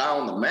 you're going to die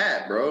on the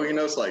mat, bro.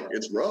 It's like,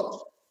 it's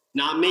rough.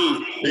 Not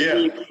me.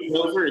 Yeah.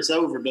 It's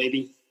over,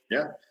 baby.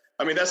 Yeah.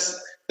 I mean,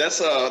 that's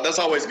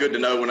always good to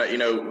know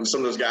when some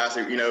of those guys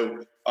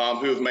who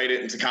have made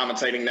it into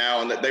commentating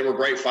now, and that they were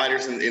great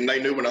fighters and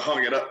they knew when to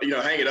hang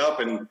it up,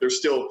 and they're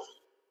still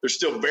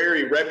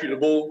very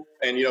reputable,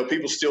 and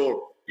people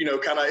still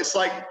kind of, it's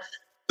like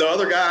the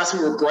other guys who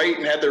were great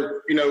and had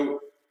their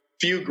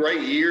few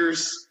great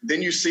years,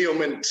 then you see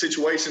them in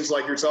situations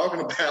like you're talking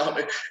about,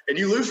 and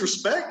you lose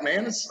respect,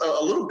 man. It's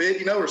a little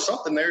bit, or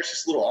something there. It's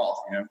just a little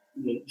off,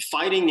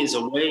 Fighting is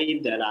a way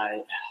that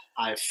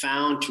I've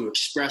found to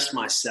express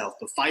myself,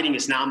 but fighting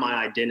is not my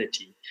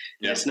identity.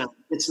 Yeah. It's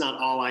not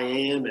all I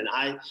am. And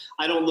I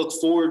don't look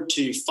forward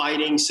to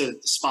fighting so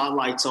that the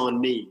spotlight's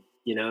on me.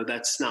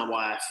 That's not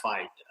why I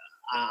fight.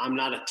 I'm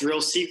not a thrill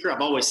seeker.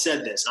 I've always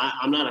said this.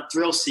 I'm not a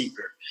thrill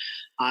seeker.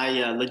 I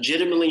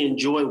legitimately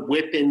enjoy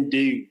whipping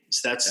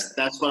dudes.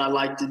 That's what I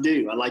like to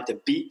do. I like to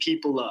beat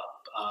people up.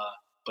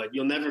 But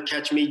you'll never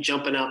catch me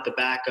jumping out the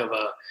back of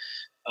an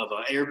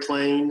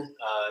airplane.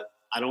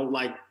 I don't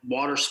like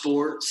water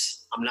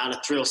sports. I'm not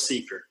a thrill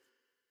seeker.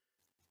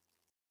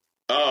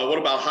 What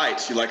about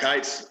heights? You like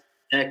heights?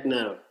 Heck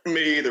no.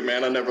 Me either,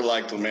 man. I never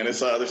liked them, man. It's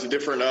there's a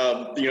different,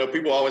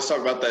 people always talk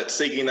about that,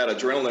 seeking that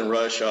adrenaline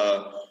rush.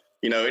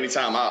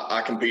 Anytime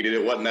I competed,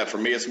 it wasn't that for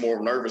me. It's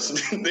more nervous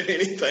than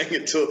anything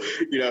until,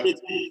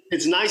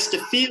 It's nice to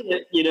feel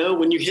it,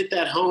 when you hit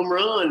that home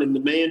run and the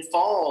man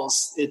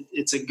falls.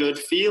 It's a good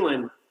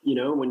feeling,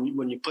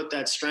 when you put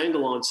that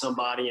strangle on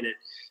somebody and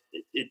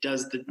it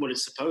does what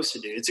it's supposed to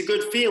do. It's a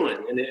good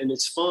feeling and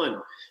it's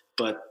fun.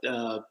 But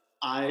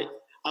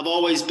I've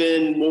always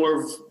been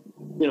more of,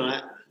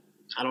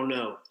 I don't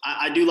know.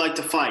 I do like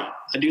to fight.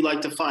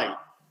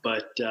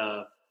 But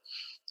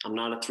I'm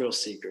not a thrill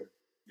seeker.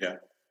 Yeah.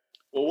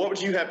 Well, what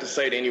would you have to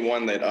say to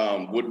anyone that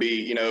would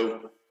be,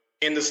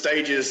 in the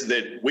stages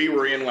that we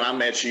were in when I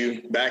met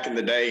you back in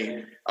the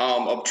day,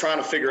 of trying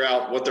to figure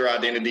out what their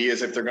identity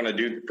is, if they're going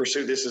to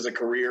pursue this as a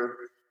career?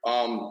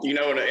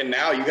 And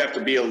now you have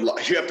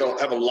to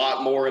have a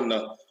lot more in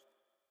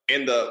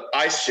the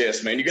ice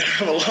chest, man. You got to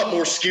have a lot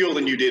more skill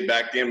than you did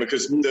back then,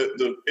 because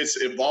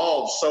it's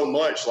evolved so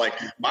much. Like,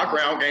 my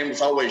ground game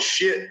was always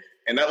shit,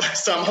 and that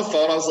last time I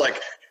fought, I was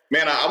like,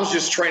 man, I was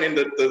just training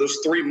those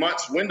 3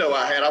 months window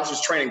I had. I was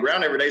just training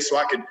ground every day so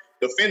I could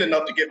defend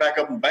enough to get back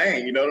up and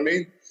bang. You know what I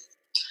mean?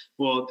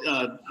 Well,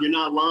 you're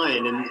not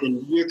lying,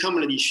 and you're coming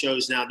to these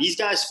shows now. These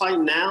guys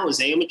fighting now as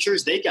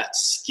amateurs, they got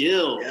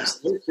skills. Yeah.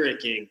 They're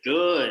freaking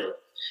good.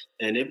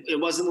 And it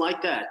wasn't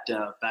like that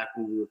back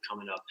when we were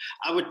coming up.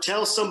 I would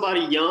tell somebody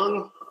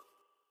young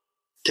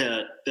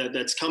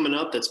that's coming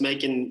up, that's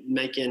trying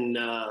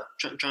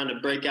to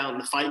break out in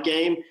the fight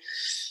game,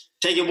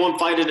 take it one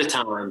fight at a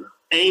time.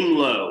 Aim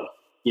low.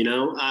 You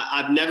know,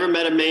 I've never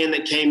met a man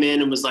that came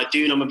in and was like,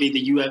 dude, I'm going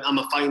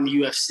to fight in the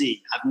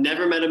UFC. I've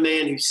never met a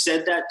man who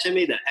said that to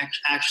me that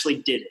actually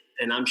did it.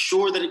 And I'm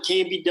sure that it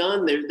can be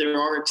done. There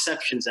are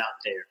exceptions out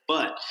there.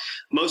 But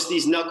most of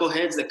these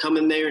knuckleheads that come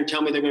in there and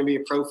tell me they're going to be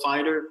a pro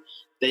fighter,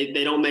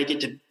 they don't make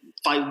it to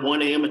fight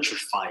one amateur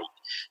fight.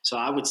 So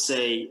I would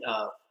say,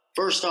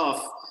 first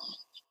off,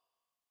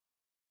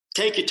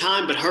 take your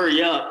time, but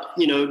hurry up.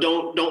 You know,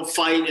 don't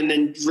fight and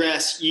then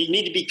rest. You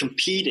need to be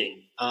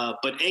competing,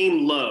 but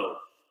aim low.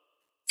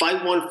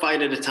 Fight one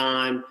fight at a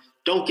time.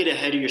 Don't get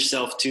ahead of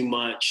yourself too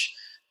much.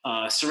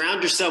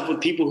 Surround yourself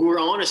with people who are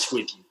honest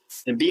with you,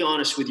 and be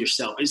honest with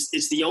yourself.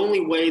 It's the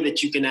only way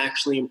that you can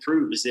actually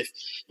improve, is if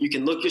you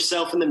can look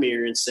yourself in the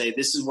mirror and say,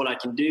 this is what I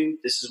can do.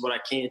 This is what I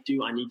can't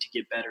do. I need to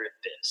get better at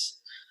this.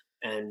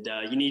 And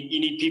you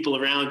need people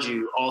around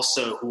you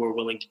also who are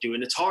willing to do it.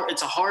 And it's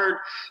a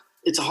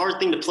hard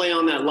thing to play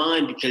on that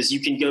line, because you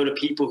can go to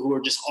people who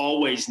are just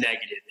always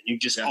negative and you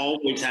just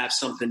always have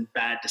something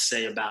bad to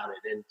say about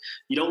it. And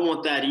you don't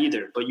want that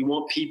either, but you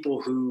want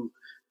people who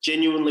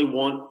genuinely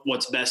want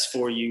what's best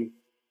for you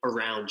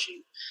around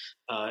you.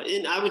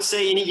 And I would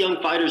say any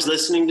young fighters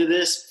listening to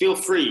this, feel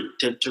free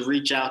to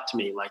reach out to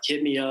me. Like,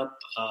 hit me up.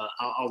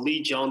 I'll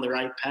lead you on the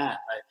right path.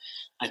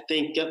 I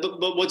think,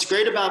 but what's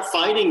great about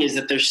fighting is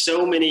that there's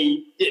so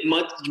many,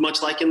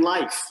 much like in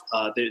life,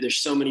 there's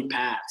so many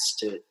paths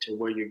to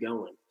where you're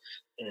going.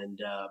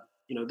 And,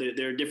 you know,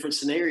 there are different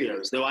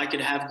scenarios. Though I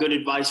could have good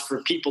advice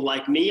for people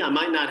like me, I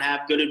might not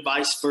have good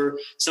advice for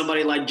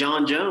somebody like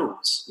John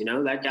Jones. You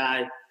know, that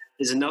guy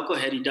is a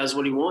knucklehead. He does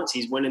what he wants.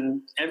 He's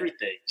winning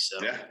everything.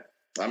 So yeah.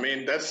 I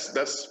mean,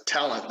 that's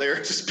talent there.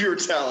 Just pure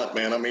talent,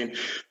 man. I mean,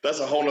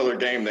 that's a whole nother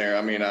game there.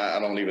 I mean, I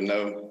don't even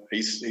know.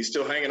 He's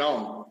still hanging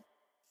on.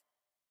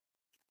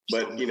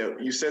 But, you know,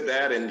 you said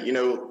that, and, you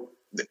know,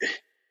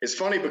 it's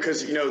funny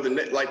because, you know,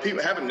 like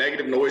people having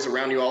negative noise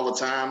around you all the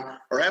time,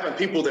 or having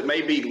people that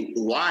may be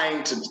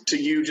lying to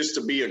you just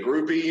to be a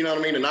groupie, you know what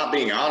I mean, and not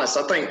being honest.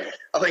 I think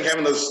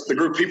having the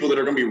group of people that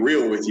are going to be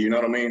real with you know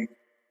what I mean?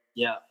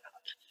 Yeah.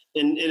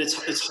 And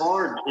it's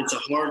hard. It's a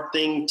hard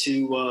thing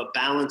to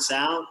balance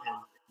out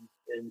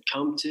and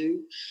come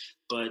to.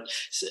 But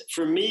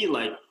for me,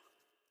 like,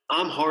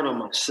 I'm hard on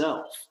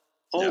myself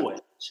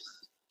always.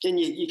 Yeah. And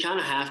you kind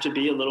of have to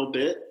be a little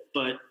bit.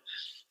 But,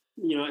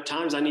 you know, at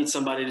times I need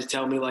somebody to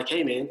tell me, like,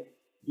 hey, man,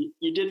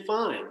 you did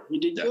fine.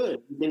 You did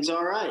good. Everything's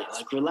all right.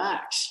 Like,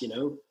 relax, you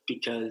know,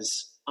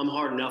 because I'm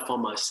hard enough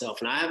on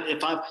myself. And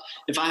if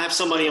I have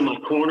somebody in my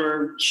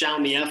corner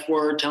shouting the F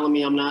word, telling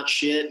me I'm not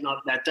shit,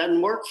 that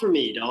doesn't work for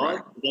me, dog. Right.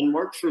 It doesn't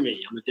work for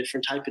me. I'm a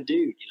different type of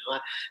dude,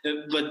 you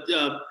know.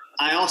 But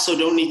I also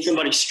don't need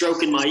somebody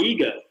stroking my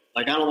ego.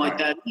 Like, I don't like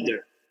that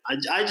either.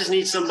 I just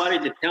need somebody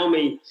to tell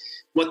me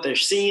what they're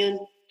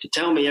seeing, to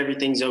tell me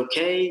everything's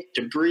okay,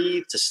 to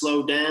breathe, to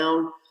slow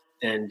down,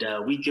 and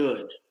we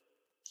good.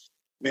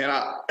 Man,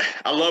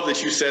 I love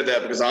that you said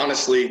that, because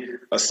honestly,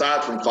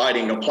 aside from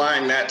fighting,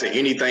 applying that to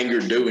anything you're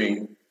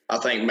doing, I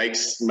think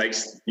makes,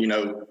 you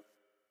know,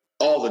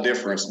 all the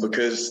difference,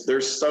 because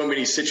there's so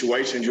many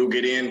situations you'll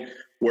get in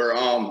where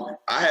I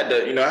had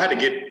to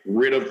get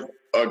rid of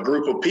a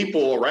group of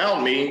people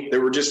around me that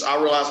were just, I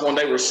realized one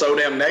day were so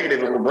damn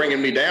negative and were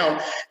bringing me down.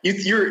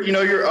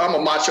 I'm a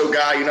macho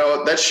guy, you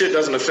know, that shit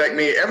doesn't affect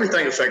me.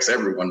 Everything affects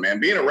everyone,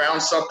 man. Being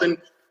around something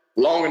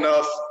long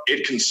enough,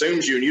 it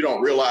consumes you and you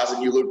don't realize it.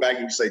 And you look back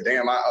and you say,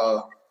 damn,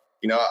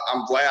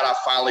 I'm glad I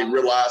finally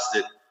realized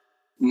that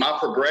my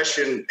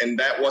progression and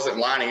that wasn't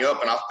lining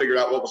up, and I figured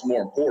out what was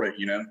more important,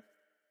 you know?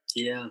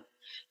 Yeah.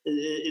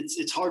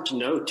 It's hard to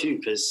know too,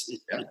 because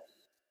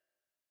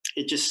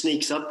it just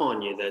sneaks up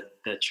on you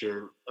that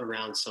you're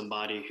around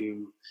somebody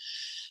who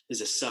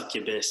is a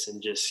succubus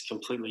and just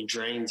completely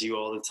drains you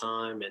all the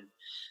time. And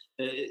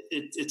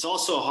it's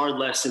also a hard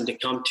lesson to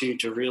come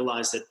to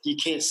realize that you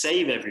can't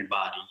save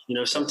everybody. You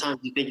know, sometimes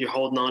you think you're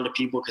holding on to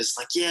people because it's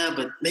like, yeah,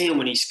 but man,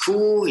 when he's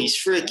cool, he's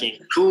freaking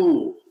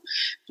cool.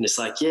 And it's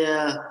like,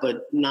 yeah,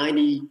 but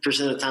 90%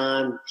 of the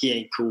time he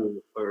ain't cool,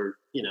 or,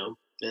 you know.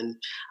 And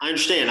I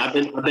understand. I've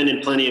been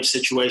in plenty of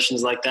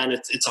situations like that. And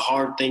it's a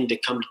hard thing to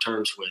come to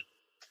terms with.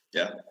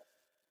 Yeah.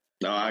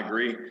 No, I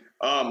agree.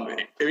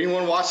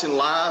 Anyone watching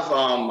live,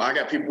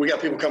 we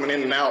got people coming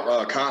in and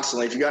out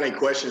constantly. If you got any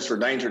questions for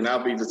Danger,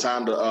 now be the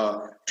time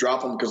to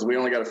drop them, because we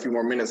only got a few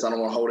more minutes. I don't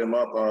want to hold him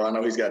up. I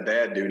know he's got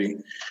dad duty.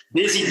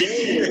 Busy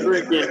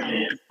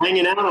day,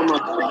 hanging out on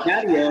my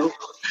patio.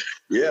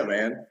 Yeah,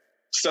 man.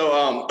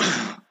 So,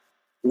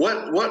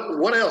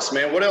 what else,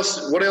 man? What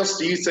else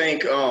do you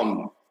think?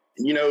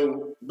 You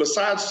know,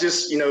 besides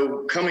just, you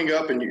know, coming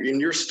up in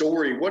your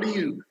story, what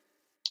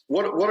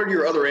are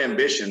your other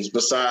ambitions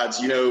besides,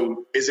 you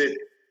know, is it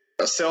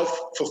a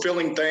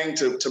self-fulfilling thing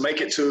to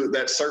make it to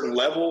that certain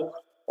level?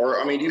 Or,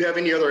 I mean, do you have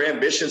any other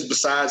ambitions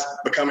besides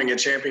becoming a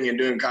champion and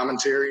doing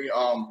commentary?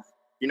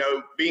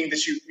 Being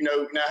that you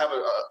now have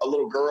a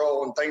little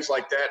girl and things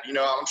like that,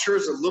 I'm sure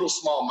it's a little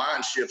small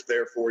mind shift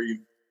there for you.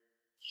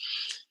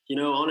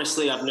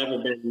 Honestly, I've never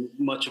been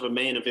much of a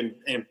man of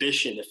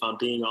ambition, if I'm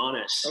being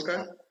honest.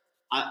 Okay.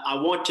 I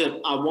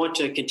want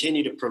to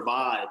continue to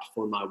provide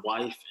for my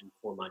wife and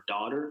for my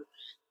daughter.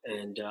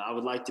 And I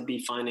would like to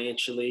be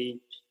financially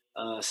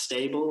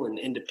stable and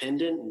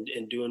independent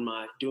and doing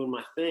my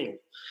thing.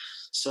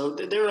 So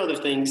there are other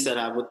things that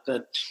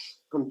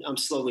I'm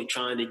slowly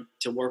trying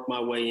to work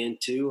my way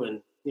into.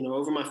 And,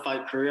 over my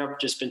fight career, I've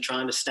just been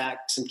trying to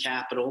stack some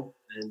capital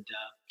and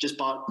just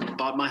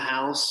bought my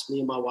house. Me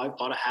and my wife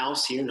bought a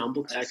house here in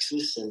Humble,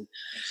 Texas. And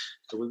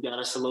so we've got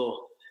us a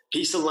little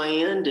piece of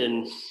land.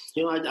 And,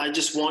 I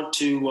just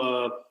want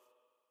enough,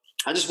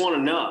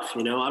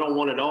 I don't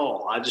want it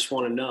all. I just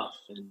want enough.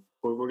 And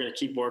we're going to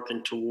keep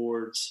working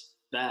towards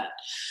that.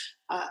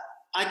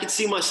 I could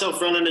see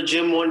myself running a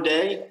gym one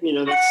day.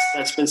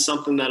 That's been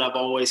something that I've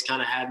always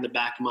kind of had in the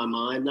back of my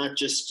mind, not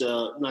just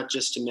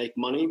to make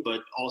money,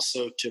 but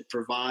also to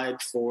provide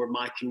for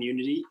my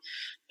community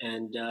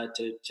and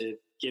to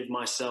give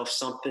myself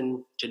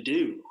something to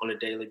do on a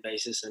daily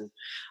basis. And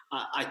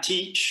I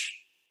teach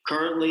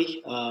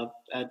currently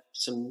at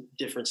some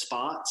different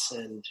spots,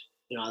 and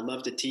I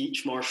love to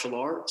teach martial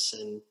arts.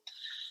 And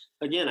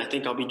again, I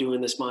think I'll be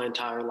doing this my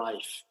entire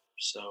life.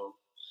 So.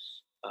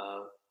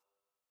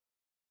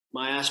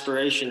 My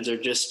aspirations are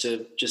just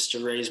to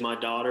raise my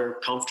daughter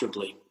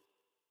comfortably.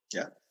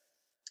 Yeah.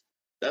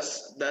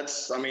 That's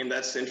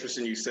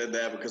interesting you said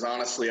that, because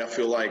honestly, I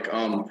feel like,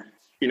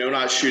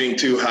 not shooting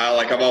too high.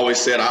 Like I've always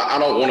said, I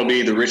don't want to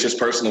be the richest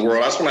person in the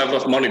world. I just want to have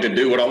enough money to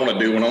do what I want to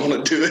do when I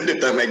want to do it,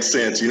 if that makes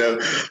sense.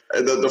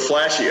 The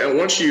flashy, and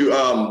once you,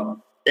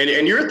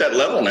 and you're at that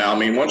level now. I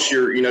mean, once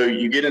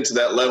you get into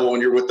that level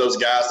and you're with those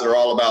guys that are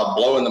all about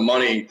blowing the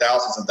money,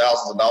 thousands and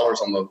thousands of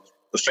dollars on the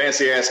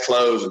fancy ass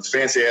clothes and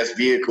fancy ass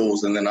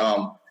vehicles, and then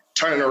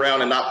turning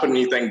around and not putting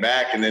anything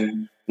back, and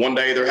then one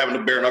day they're having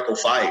a bare knuckle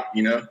fight,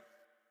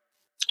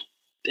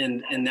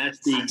 And that's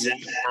the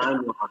exact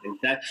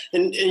timeline.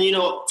 And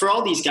for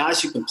all these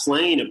guys who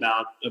complain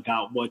about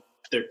what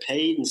they're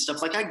paid and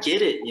stuff, like I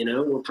get it,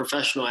 we're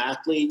professional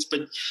athletes,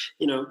 but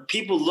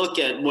people look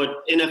at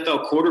what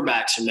NFL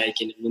quarterbacks are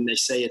making and they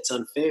say it's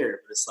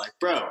unfair, but it's like,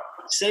 bro,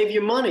 save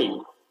your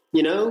money.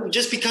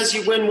 Just because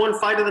you win one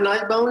fight of the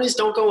night bonus,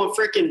 don't go and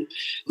freaking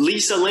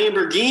lease a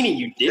Lamborghini,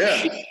 you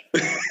dipshit.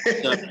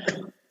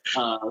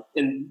 Yeah.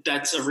 And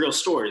that's a real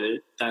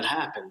story that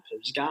happened.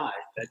 There's a guy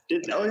that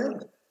did that. Oh, yeah.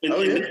 And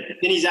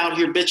then he's out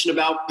here bitching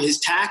about his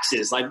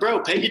taxes. Like, bro,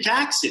 pay your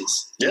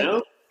taxes.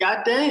 God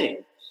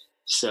dang.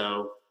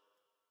 So.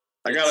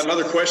 I got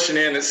another question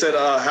in. It said,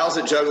 how's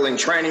it juggling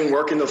training,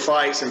 working the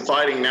fights, and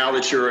fighting now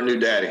that you're a new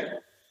daddy?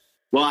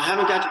 Well, I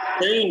haven't got to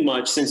train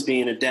much since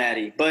being a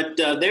daddy, but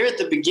there at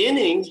the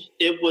beginning,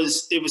 it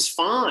was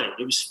fine.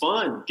 It was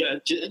fun. I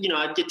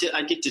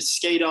get to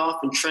skate off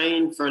and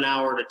train for an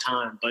hour at a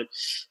time. But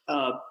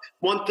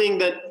one thing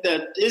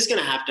that is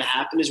going to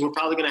happen is we're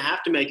probably going to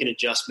have to make an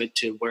adjustment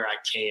to where I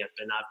camp,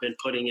 and I've been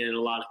putting in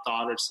a lot of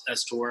thought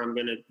as to where I'm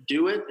going to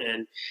do it.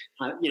 And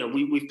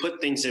we've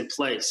put things in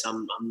place.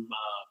 I'm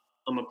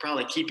gonna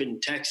probably keep it in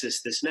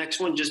Texas this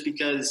next one, just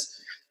because.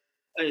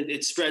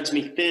 It spreads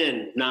me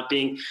thin.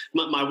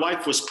 My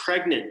wife was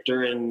pregnant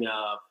during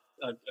a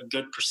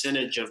good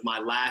percentage of my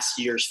last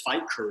year's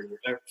fight career,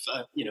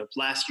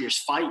 last year's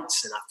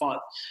fights. And I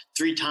fought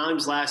 3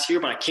 times last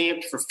year, but I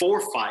camped for 4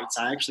 fights.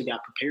 I actually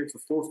got prepared for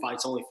 4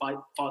 fights, only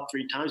fought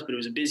 3 times, but it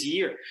was a busy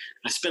year.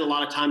 I spent a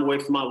lot of time away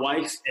from my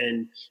wife.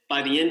 And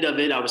by the end of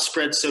it, I was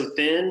spread so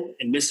thin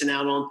and missing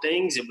out on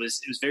things. It was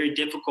very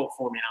difficult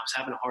for me, and I was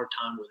having a hard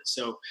time with it.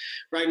 So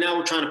right now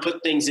we're trying to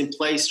put things in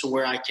place to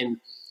where I can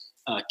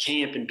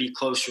camp and be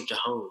closer to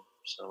home.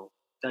 So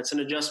that's an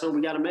adjustment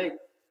we got to make.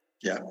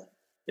 Yeah.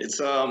 It's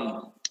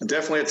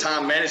definitely a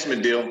time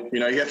management deal.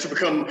 You have to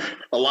become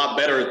a lot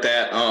better at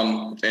that.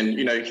 And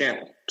you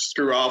can't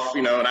screw off,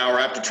 an hour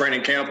after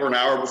training camp or an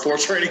hour before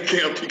training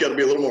camp. You got to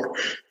be a little more,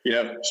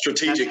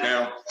 strategic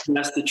now.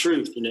 That's the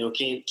truth.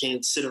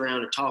 Can't sit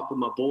around and talk with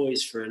my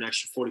boys for an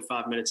extra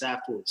 45 minutes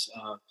afterwards.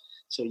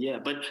 So, yeah,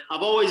 but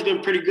I've always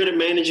been pretty good at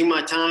managing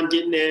my time,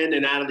 getting in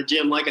and out of the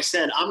gym. Like I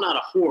said, I'm not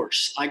a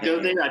horse. I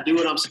go there, I do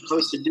what I'm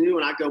supposed to do,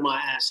 and I go my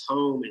ass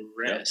home and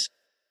rest.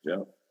 Yeah.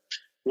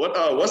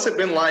 What's it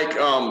been like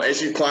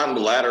as you climb the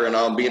ladder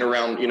and being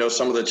around,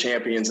 some of the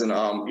champions? And,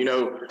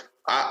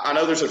 I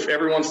know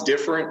everyone's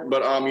different,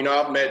 but,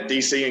 I've met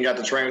DC and got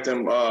to train with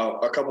him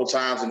a couple of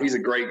times, and he's a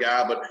great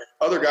guy. But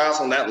other guys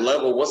on that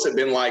level, what's it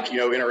been like,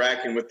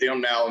 interacting with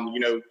them now and,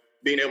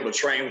 being able to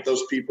train with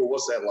those people?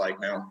 What's that like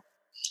now?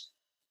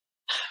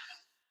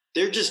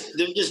 They're just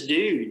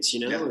dudes,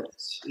 Yeah.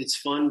 It's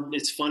fun.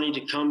 It's funny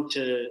to come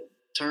to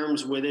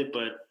terms with it.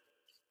 But,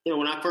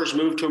 when I first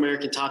moved to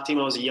American Top Team,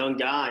 I was a young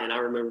guy, and I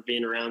remember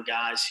being around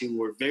guys who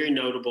were very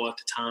notable at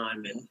the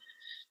time. And,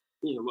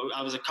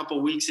 I was a couple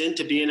of weeks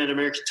into being at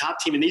American Top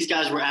Team, and these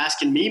guys were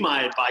asking me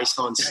my advice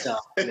on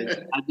stuff. And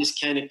I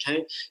just can't,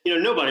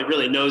 nobody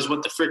really knows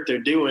what the frick they're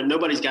doing.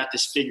 Nobody's got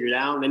this figured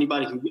out. And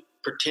anybody who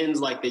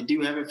pretends like they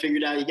do have it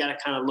figured out, you got to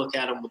kind of look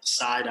at them with a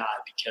side eye,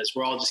 because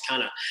we're all just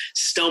kind of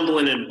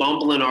stumbling and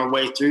bumbling our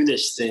way through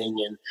this thing.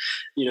 And,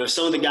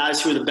 some of the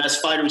guys who are the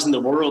best fighters in the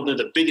world, they're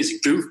the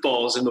biggest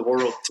goofballs in the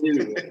world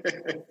too.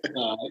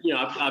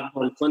 I've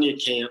done plenty of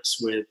camps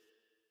with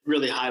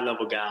really high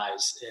level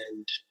guys,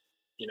 and,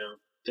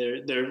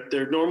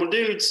 they're normal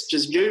dudes,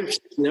 just goofs,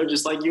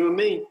 just like you and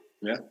me.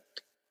 Yeah.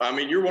 I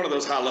mean, you're one of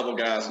those high level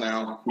guys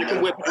now. I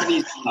can whip all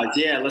these guys.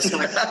 Yeah, let's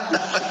not.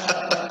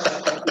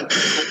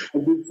 I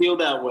do feel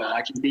that way.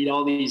 I can beat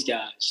all these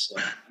guys. So.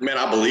 Man,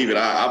 I believe it.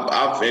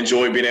 I've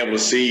enjoyed being able to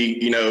see,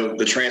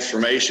 the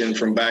transformation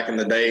from back in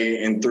the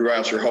day and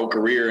throughout your whole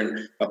career.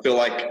 And I feel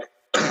like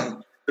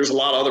there's a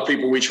lot of other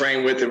people we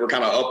train with that were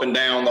kind of up and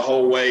down the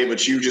whole way,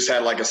 but you just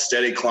had like a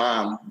steady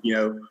climb,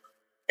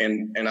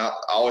 and I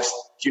always,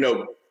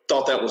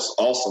 thought that was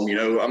awesome.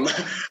 I'm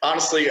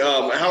honestly,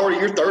 how are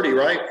you? You're 30,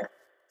 right?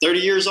 30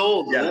 years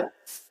old. Yeah.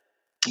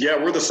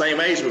 Yeah, we're the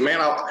same age, but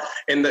man,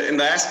 in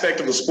the aspect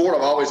of the sport,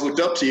 I've always looked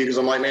up to you, because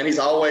I'm like, man, he's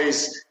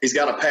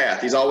got a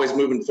path. He's always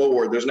moving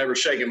forward. There's never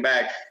shaking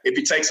back. If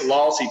he takes a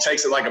loss, he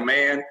takes it like a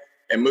man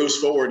and moves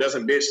forward.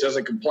 Doesn't bitch,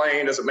 doesn't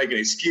complain, doesn't make an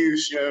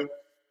excuse. You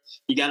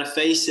got to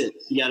face it.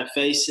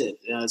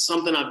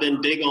 Something I've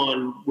been big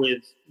on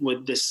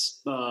with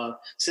this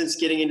since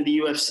getting into the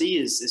UFC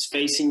is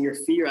facing your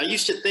fear. I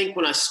used to think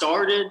when I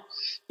started,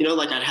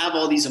 like I'd have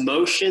all these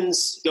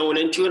emotions going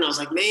into it, and I was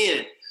like,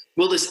 man,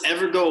 will this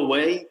ever go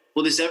away?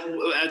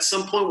 At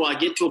some point, will I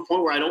get to a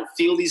point where I don't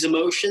feel these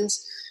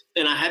emotions?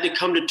 And I had to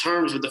come to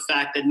terms with the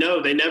fact that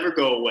no, they never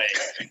go away.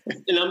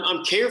 And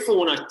I'm careful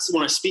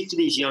when I speak to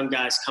these young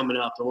guys coming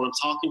up, and when I'm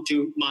talking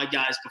to my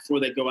guys before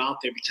they go out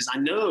there, because I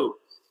know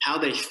how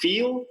they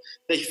feel.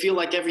 They feel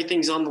like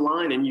everything's on the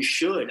line, and you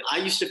should. I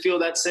used to feel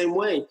that same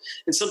way.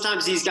 And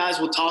sometimes these guys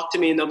will talk to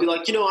me and they'll be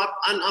like,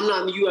 I'm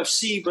not in the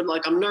UFC, but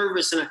like I'm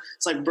nervous. And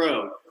it's like,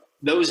 bro,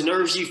 those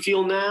nerves you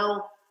feel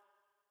now,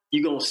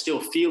 you're going to still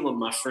feel them,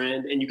 my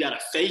friend. And you got to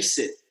face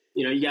it.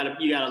 You got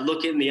to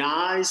look it in the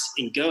eyes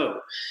and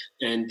go.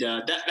 And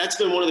that's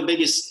been one of the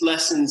biggest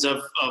lessons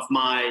of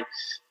my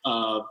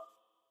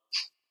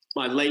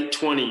my late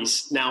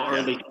 20s, now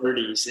early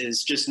 30s,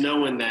 is just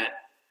knowing that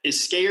it's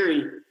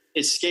scary.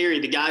 It's scary.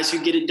 The guys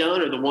who get it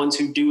done are the ones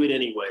who do it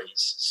anyways.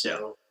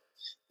 So,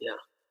 yeah.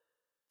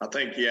 I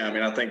think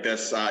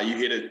that's you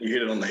hit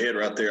it on the head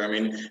right there. I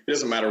mean, it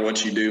doesn't matter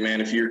what you do, man.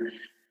 If you're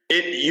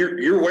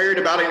worried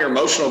about it and you're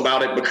emotional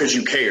about it because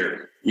you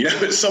care.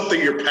 It's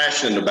something you're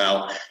passionate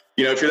about.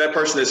 If you're that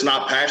person that's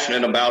not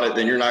passionate about it,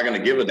 then you're not going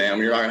to give a damn.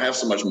 You're not going to have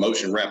so much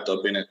emotion wrapped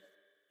up in it.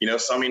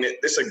 So I mean,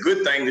 it's a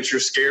good thing that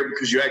you're scared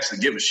because you actually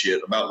give a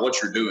shit about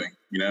what you're doing.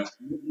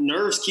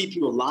 Nerves keep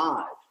you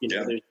alive.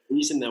 Yeah. There's a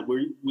reason that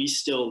we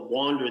still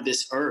wander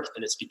this earth,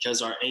 and it's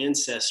because our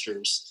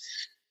ancestors,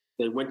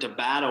 they went to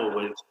battle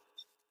with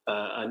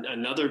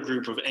another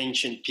group of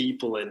ancient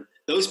people, and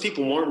those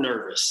people weren't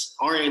nervous.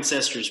 Our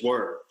ancestors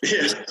were.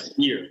 Yeah.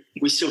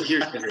 We still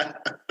here.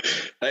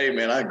 Hey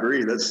man, I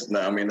agree. That's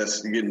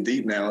getting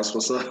deep now. That's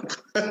what's up.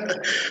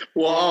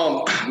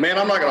 Well, man,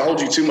 I'm not gonna hold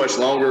you too much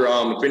longer.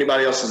 If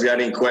anybody else has got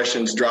any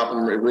questions, drop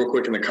them real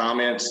quick in the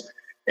comments.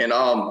 And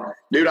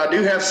dude, I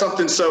do have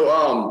something.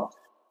 So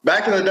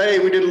back in the day,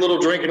 we did a little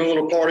drinking, a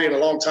little partying a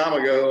long time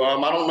ago.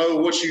 I don't know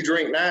what you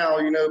drink now.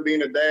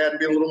 Being a dad,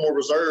 being a little more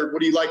reserved.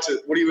 What do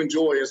you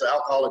enjoy as an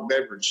alcoholic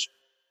beverage?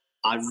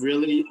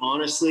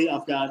 Honestly,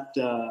 I've got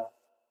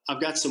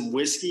some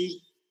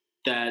whiskey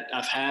that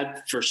I've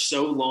had for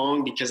so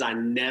long because I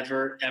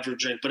never, ever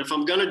drink. But if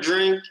I'm going to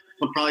drink,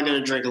 I'm probably going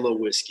to drink a little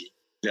whiskey.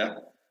 Yeah.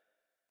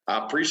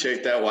 I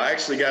appreciate that. Well, I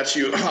actually got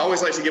you. I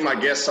always like to give my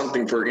guests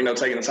something for,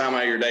 taking the time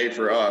out of your day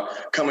for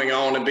coming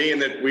on, and being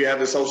that we have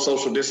this whole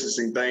social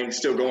distancing thing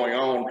still going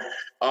on.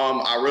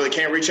 I really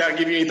can't reach out and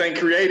give you anything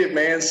creative,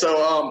 man.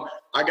 So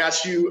I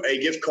got you a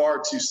gift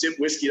card to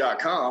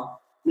sipwhiskey.com.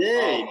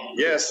 Yay.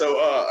 Yeah. So,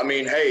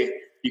 hey,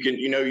 you can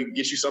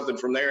get you something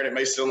from there, and it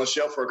may sit on the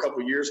shelf for a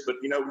couple of years, but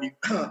when you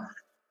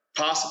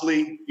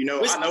possibly, I know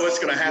it's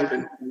going to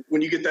happen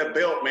when you get that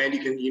belt, man.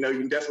 You can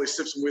definitely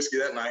sip some whiskey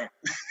that night.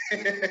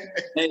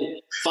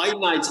 Hey, fight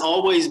night's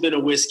always been a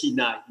whiskey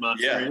night, my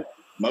friend.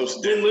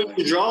 Most definitely. Win,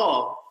 lose,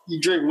 draw. You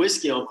drink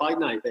whiskey on fight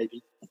night,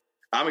 baby.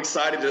 I'm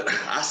excited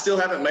I still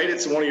haven't made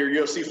it to one of your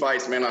UFC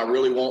fights, man. I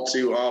really want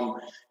to.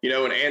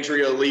 And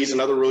Andrea Lee's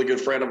another really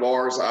good friend of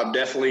ours. I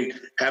definitely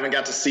haven't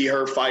got to see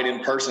her fight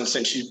in person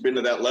since she's been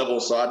to that level.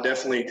 So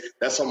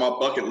that's on my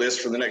bucket list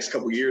for the next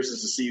couple of years,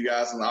 is to see you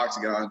guys in the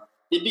octagon.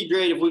 It'd be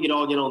great if we could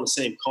all get on the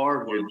same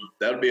card.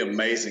 That would be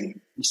amazing.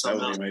 That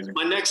would be amazing.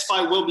 My next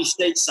fight will be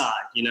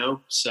stateside,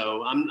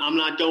 so I'm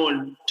not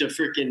going to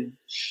freaking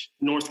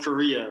North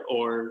Korea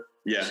or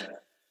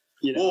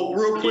Well,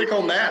 real quick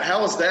on that, how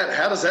does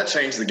that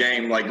change the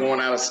game? Like going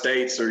out of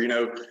states, or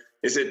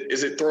is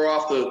it throw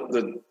off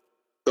the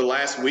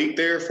last week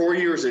there for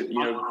you, or is it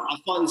I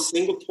fought in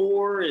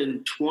Singapore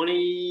in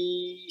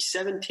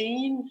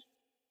 2017.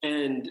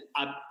 and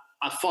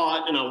I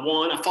fought and I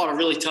won. I fought a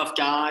really tough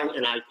guy,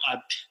 and I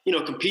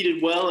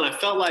competed well, and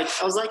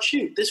I was like,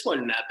 shoot, this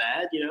wasn't that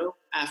bad,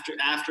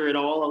 After it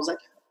all, I was like,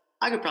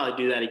 I could probably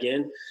do that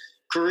again.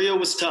 Korea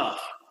was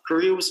tough.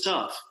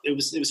 It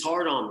was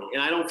hard on me,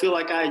 and I don't feel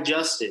like I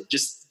adjusted.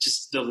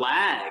 Just the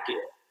lag.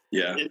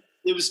 Yeah.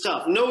 It was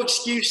tough. No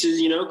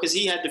excuses, because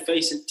he had to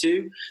face it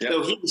too. Yep.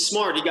 Though he was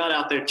smart. He got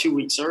out there 2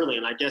 weeks early,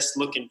 and I guess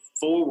looking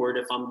forward,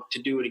 if I'm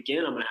to do it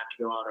again, I'm going to have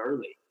to go out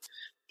early.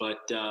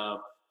 But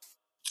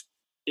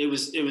it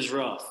was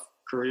rough.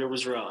 Korea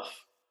was rough.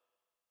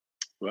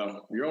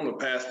 Well, you're on the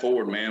path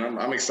forward, man.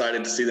 I'm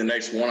excited to see the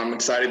next one. I'm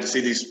excited to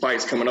see these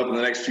fights coming up in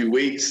the next few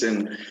weeks.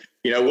 And,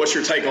 what's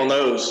your take on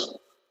those?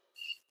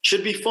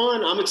 Should be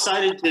fun. I'm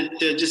excited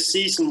to just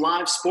see some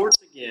live sports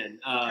again.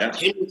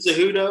 Henry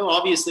Cejudo,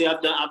 obviously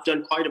I've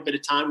done quite a bit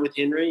of time with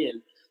Henry,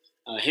 and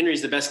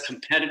Henry's the best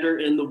competitor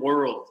in the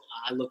world.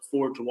 I look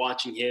forward to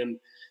watching him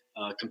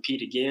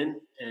compete again,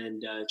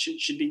 and it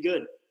should be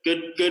good.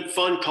 Good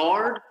fun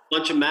card,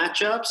 bunch of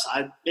matchups.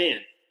 I'm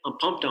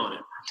pumped on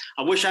it.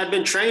 I wish I'd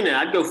been training.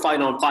 I'd go fight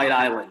on Fight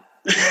Island.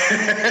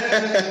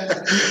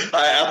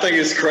 I think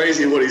it's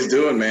crazy what he's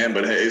doing, man.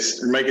 But hey,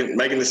 it's making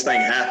this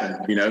thing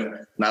happen.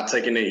 Not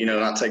taking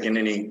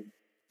any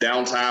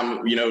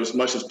downtime, as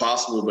much as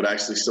possible, but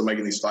actually still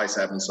making these fights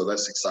happen. So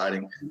that's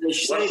exciting. They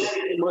say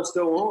it must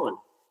go on.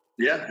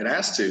 Yeah, it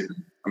has to.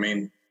 I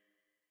mean,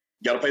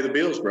 got to pay the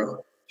bills,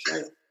 bro.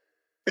 Right.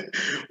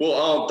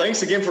 Well,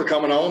 thanks again for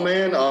coming on,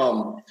 man.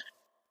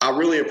 I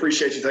really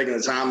appreciate you taking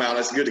the time out.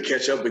 It's good to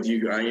catch up with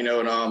you,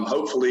 and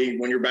hopefully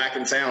when you're back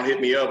in town,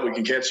 hit me up. We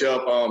can catch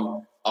up.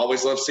 I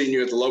always love seeing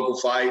you at the local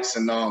fights,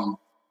 and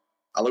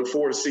I look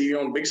forward to seeing you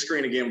on the big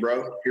screen again,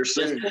 bro, here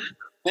soon. Yes,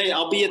 hey,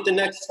 I'll be at the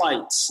next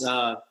fights.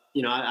 I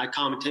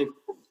commentate.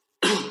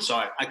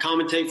 Sorry, I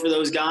commentate for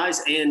those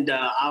guys, and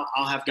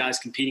I'll have guys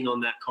competing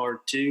on that card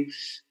too.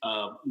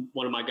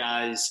 One of my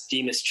guys,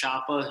 Demas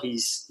Chapa,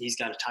 he's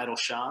got a title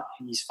shot.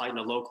 He's fighting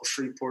a local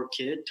Shreveport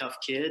kid, tough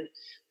kid.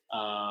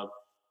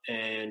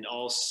 And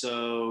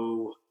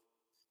also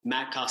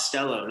Matt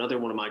Costello, another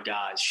one of my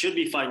guys, should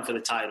be fighting for the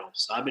title.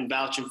 So I've been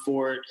vouching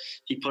for it.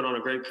 He put on a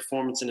great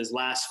performance in his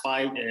last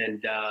fight.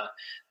 And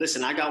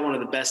listen, I got one of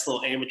the best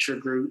little amateur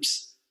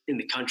groups in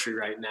the country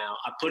right now.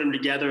 I put them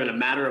together in a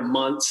matter of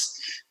months.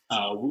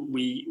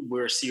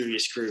 We're a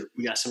serious group.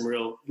 We got some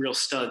real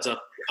studs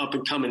up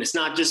and coming. It's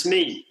not just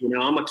me. I'm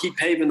going to keep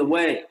paving the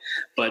way.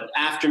 But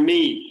after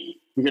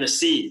me, we're going to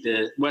see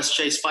the West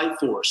Chase Fight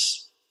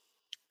Force.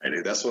 Hey,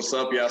 dude, that's what's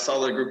up. Yeah, I saw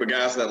that group of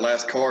guys that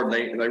last card.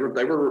 And they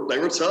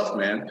were tough,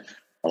 man.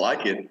 I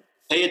like it.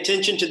 Pay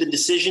attention to the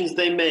decisions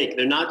they make.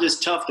 They're not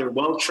just tough; they're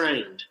well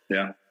trained.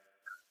 Yeah,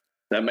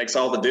 that makes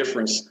all the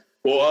difference.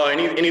 Well,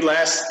 any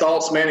last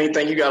thoughts, man?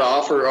 Anything you got to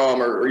offer,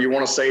 or you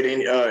want to say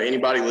to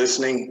anybody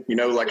listening?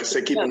 Like I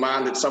said, keep in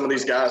mind that some of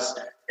these guys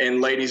and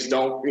ladies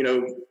don't,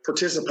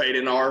 participate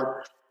in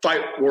our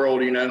fight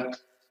world.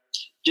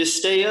 Just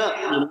stay up.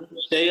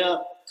 Stay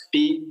up. Do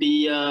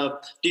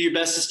your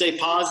best to stay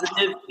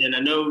positive. And I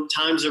know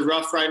times are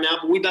rough right now,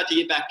 but we about to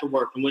get back to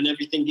work. And when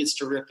everything gets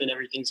to ripping,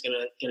 everything's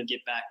gonna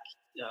get back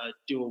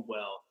doing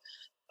well.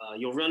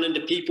 You'll run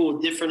into people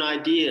with different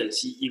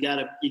ideas. You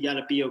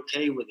gotta be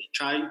okay with it.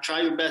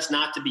 Try your best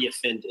not to be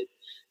offended,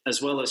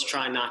 as well as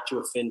try not to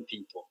offend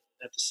people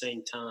at the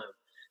same time.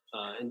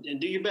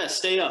 And do your best.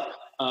 Stay up.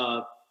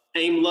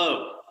 Aim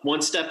low,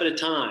 one step at a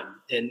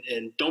time,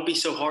 and don't be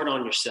so hard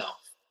on yourself.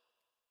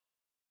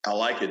 I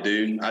like it,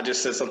 dude. I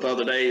just said something the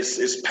other day.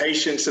 It's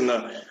patience, and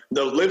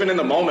the living in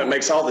the moment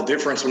makes all the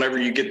difference whenever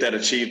you get that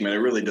achievement. It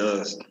really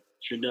does.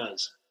 Sure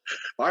does.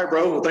 All right,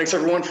 bro. Well, thanks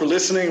everyone for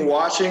listening,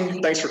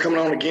 watching. Thanks for coming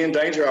on again,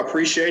 Danger. I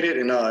appreciate it.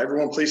 And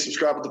everyone, please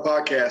subscribe to the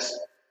podcast.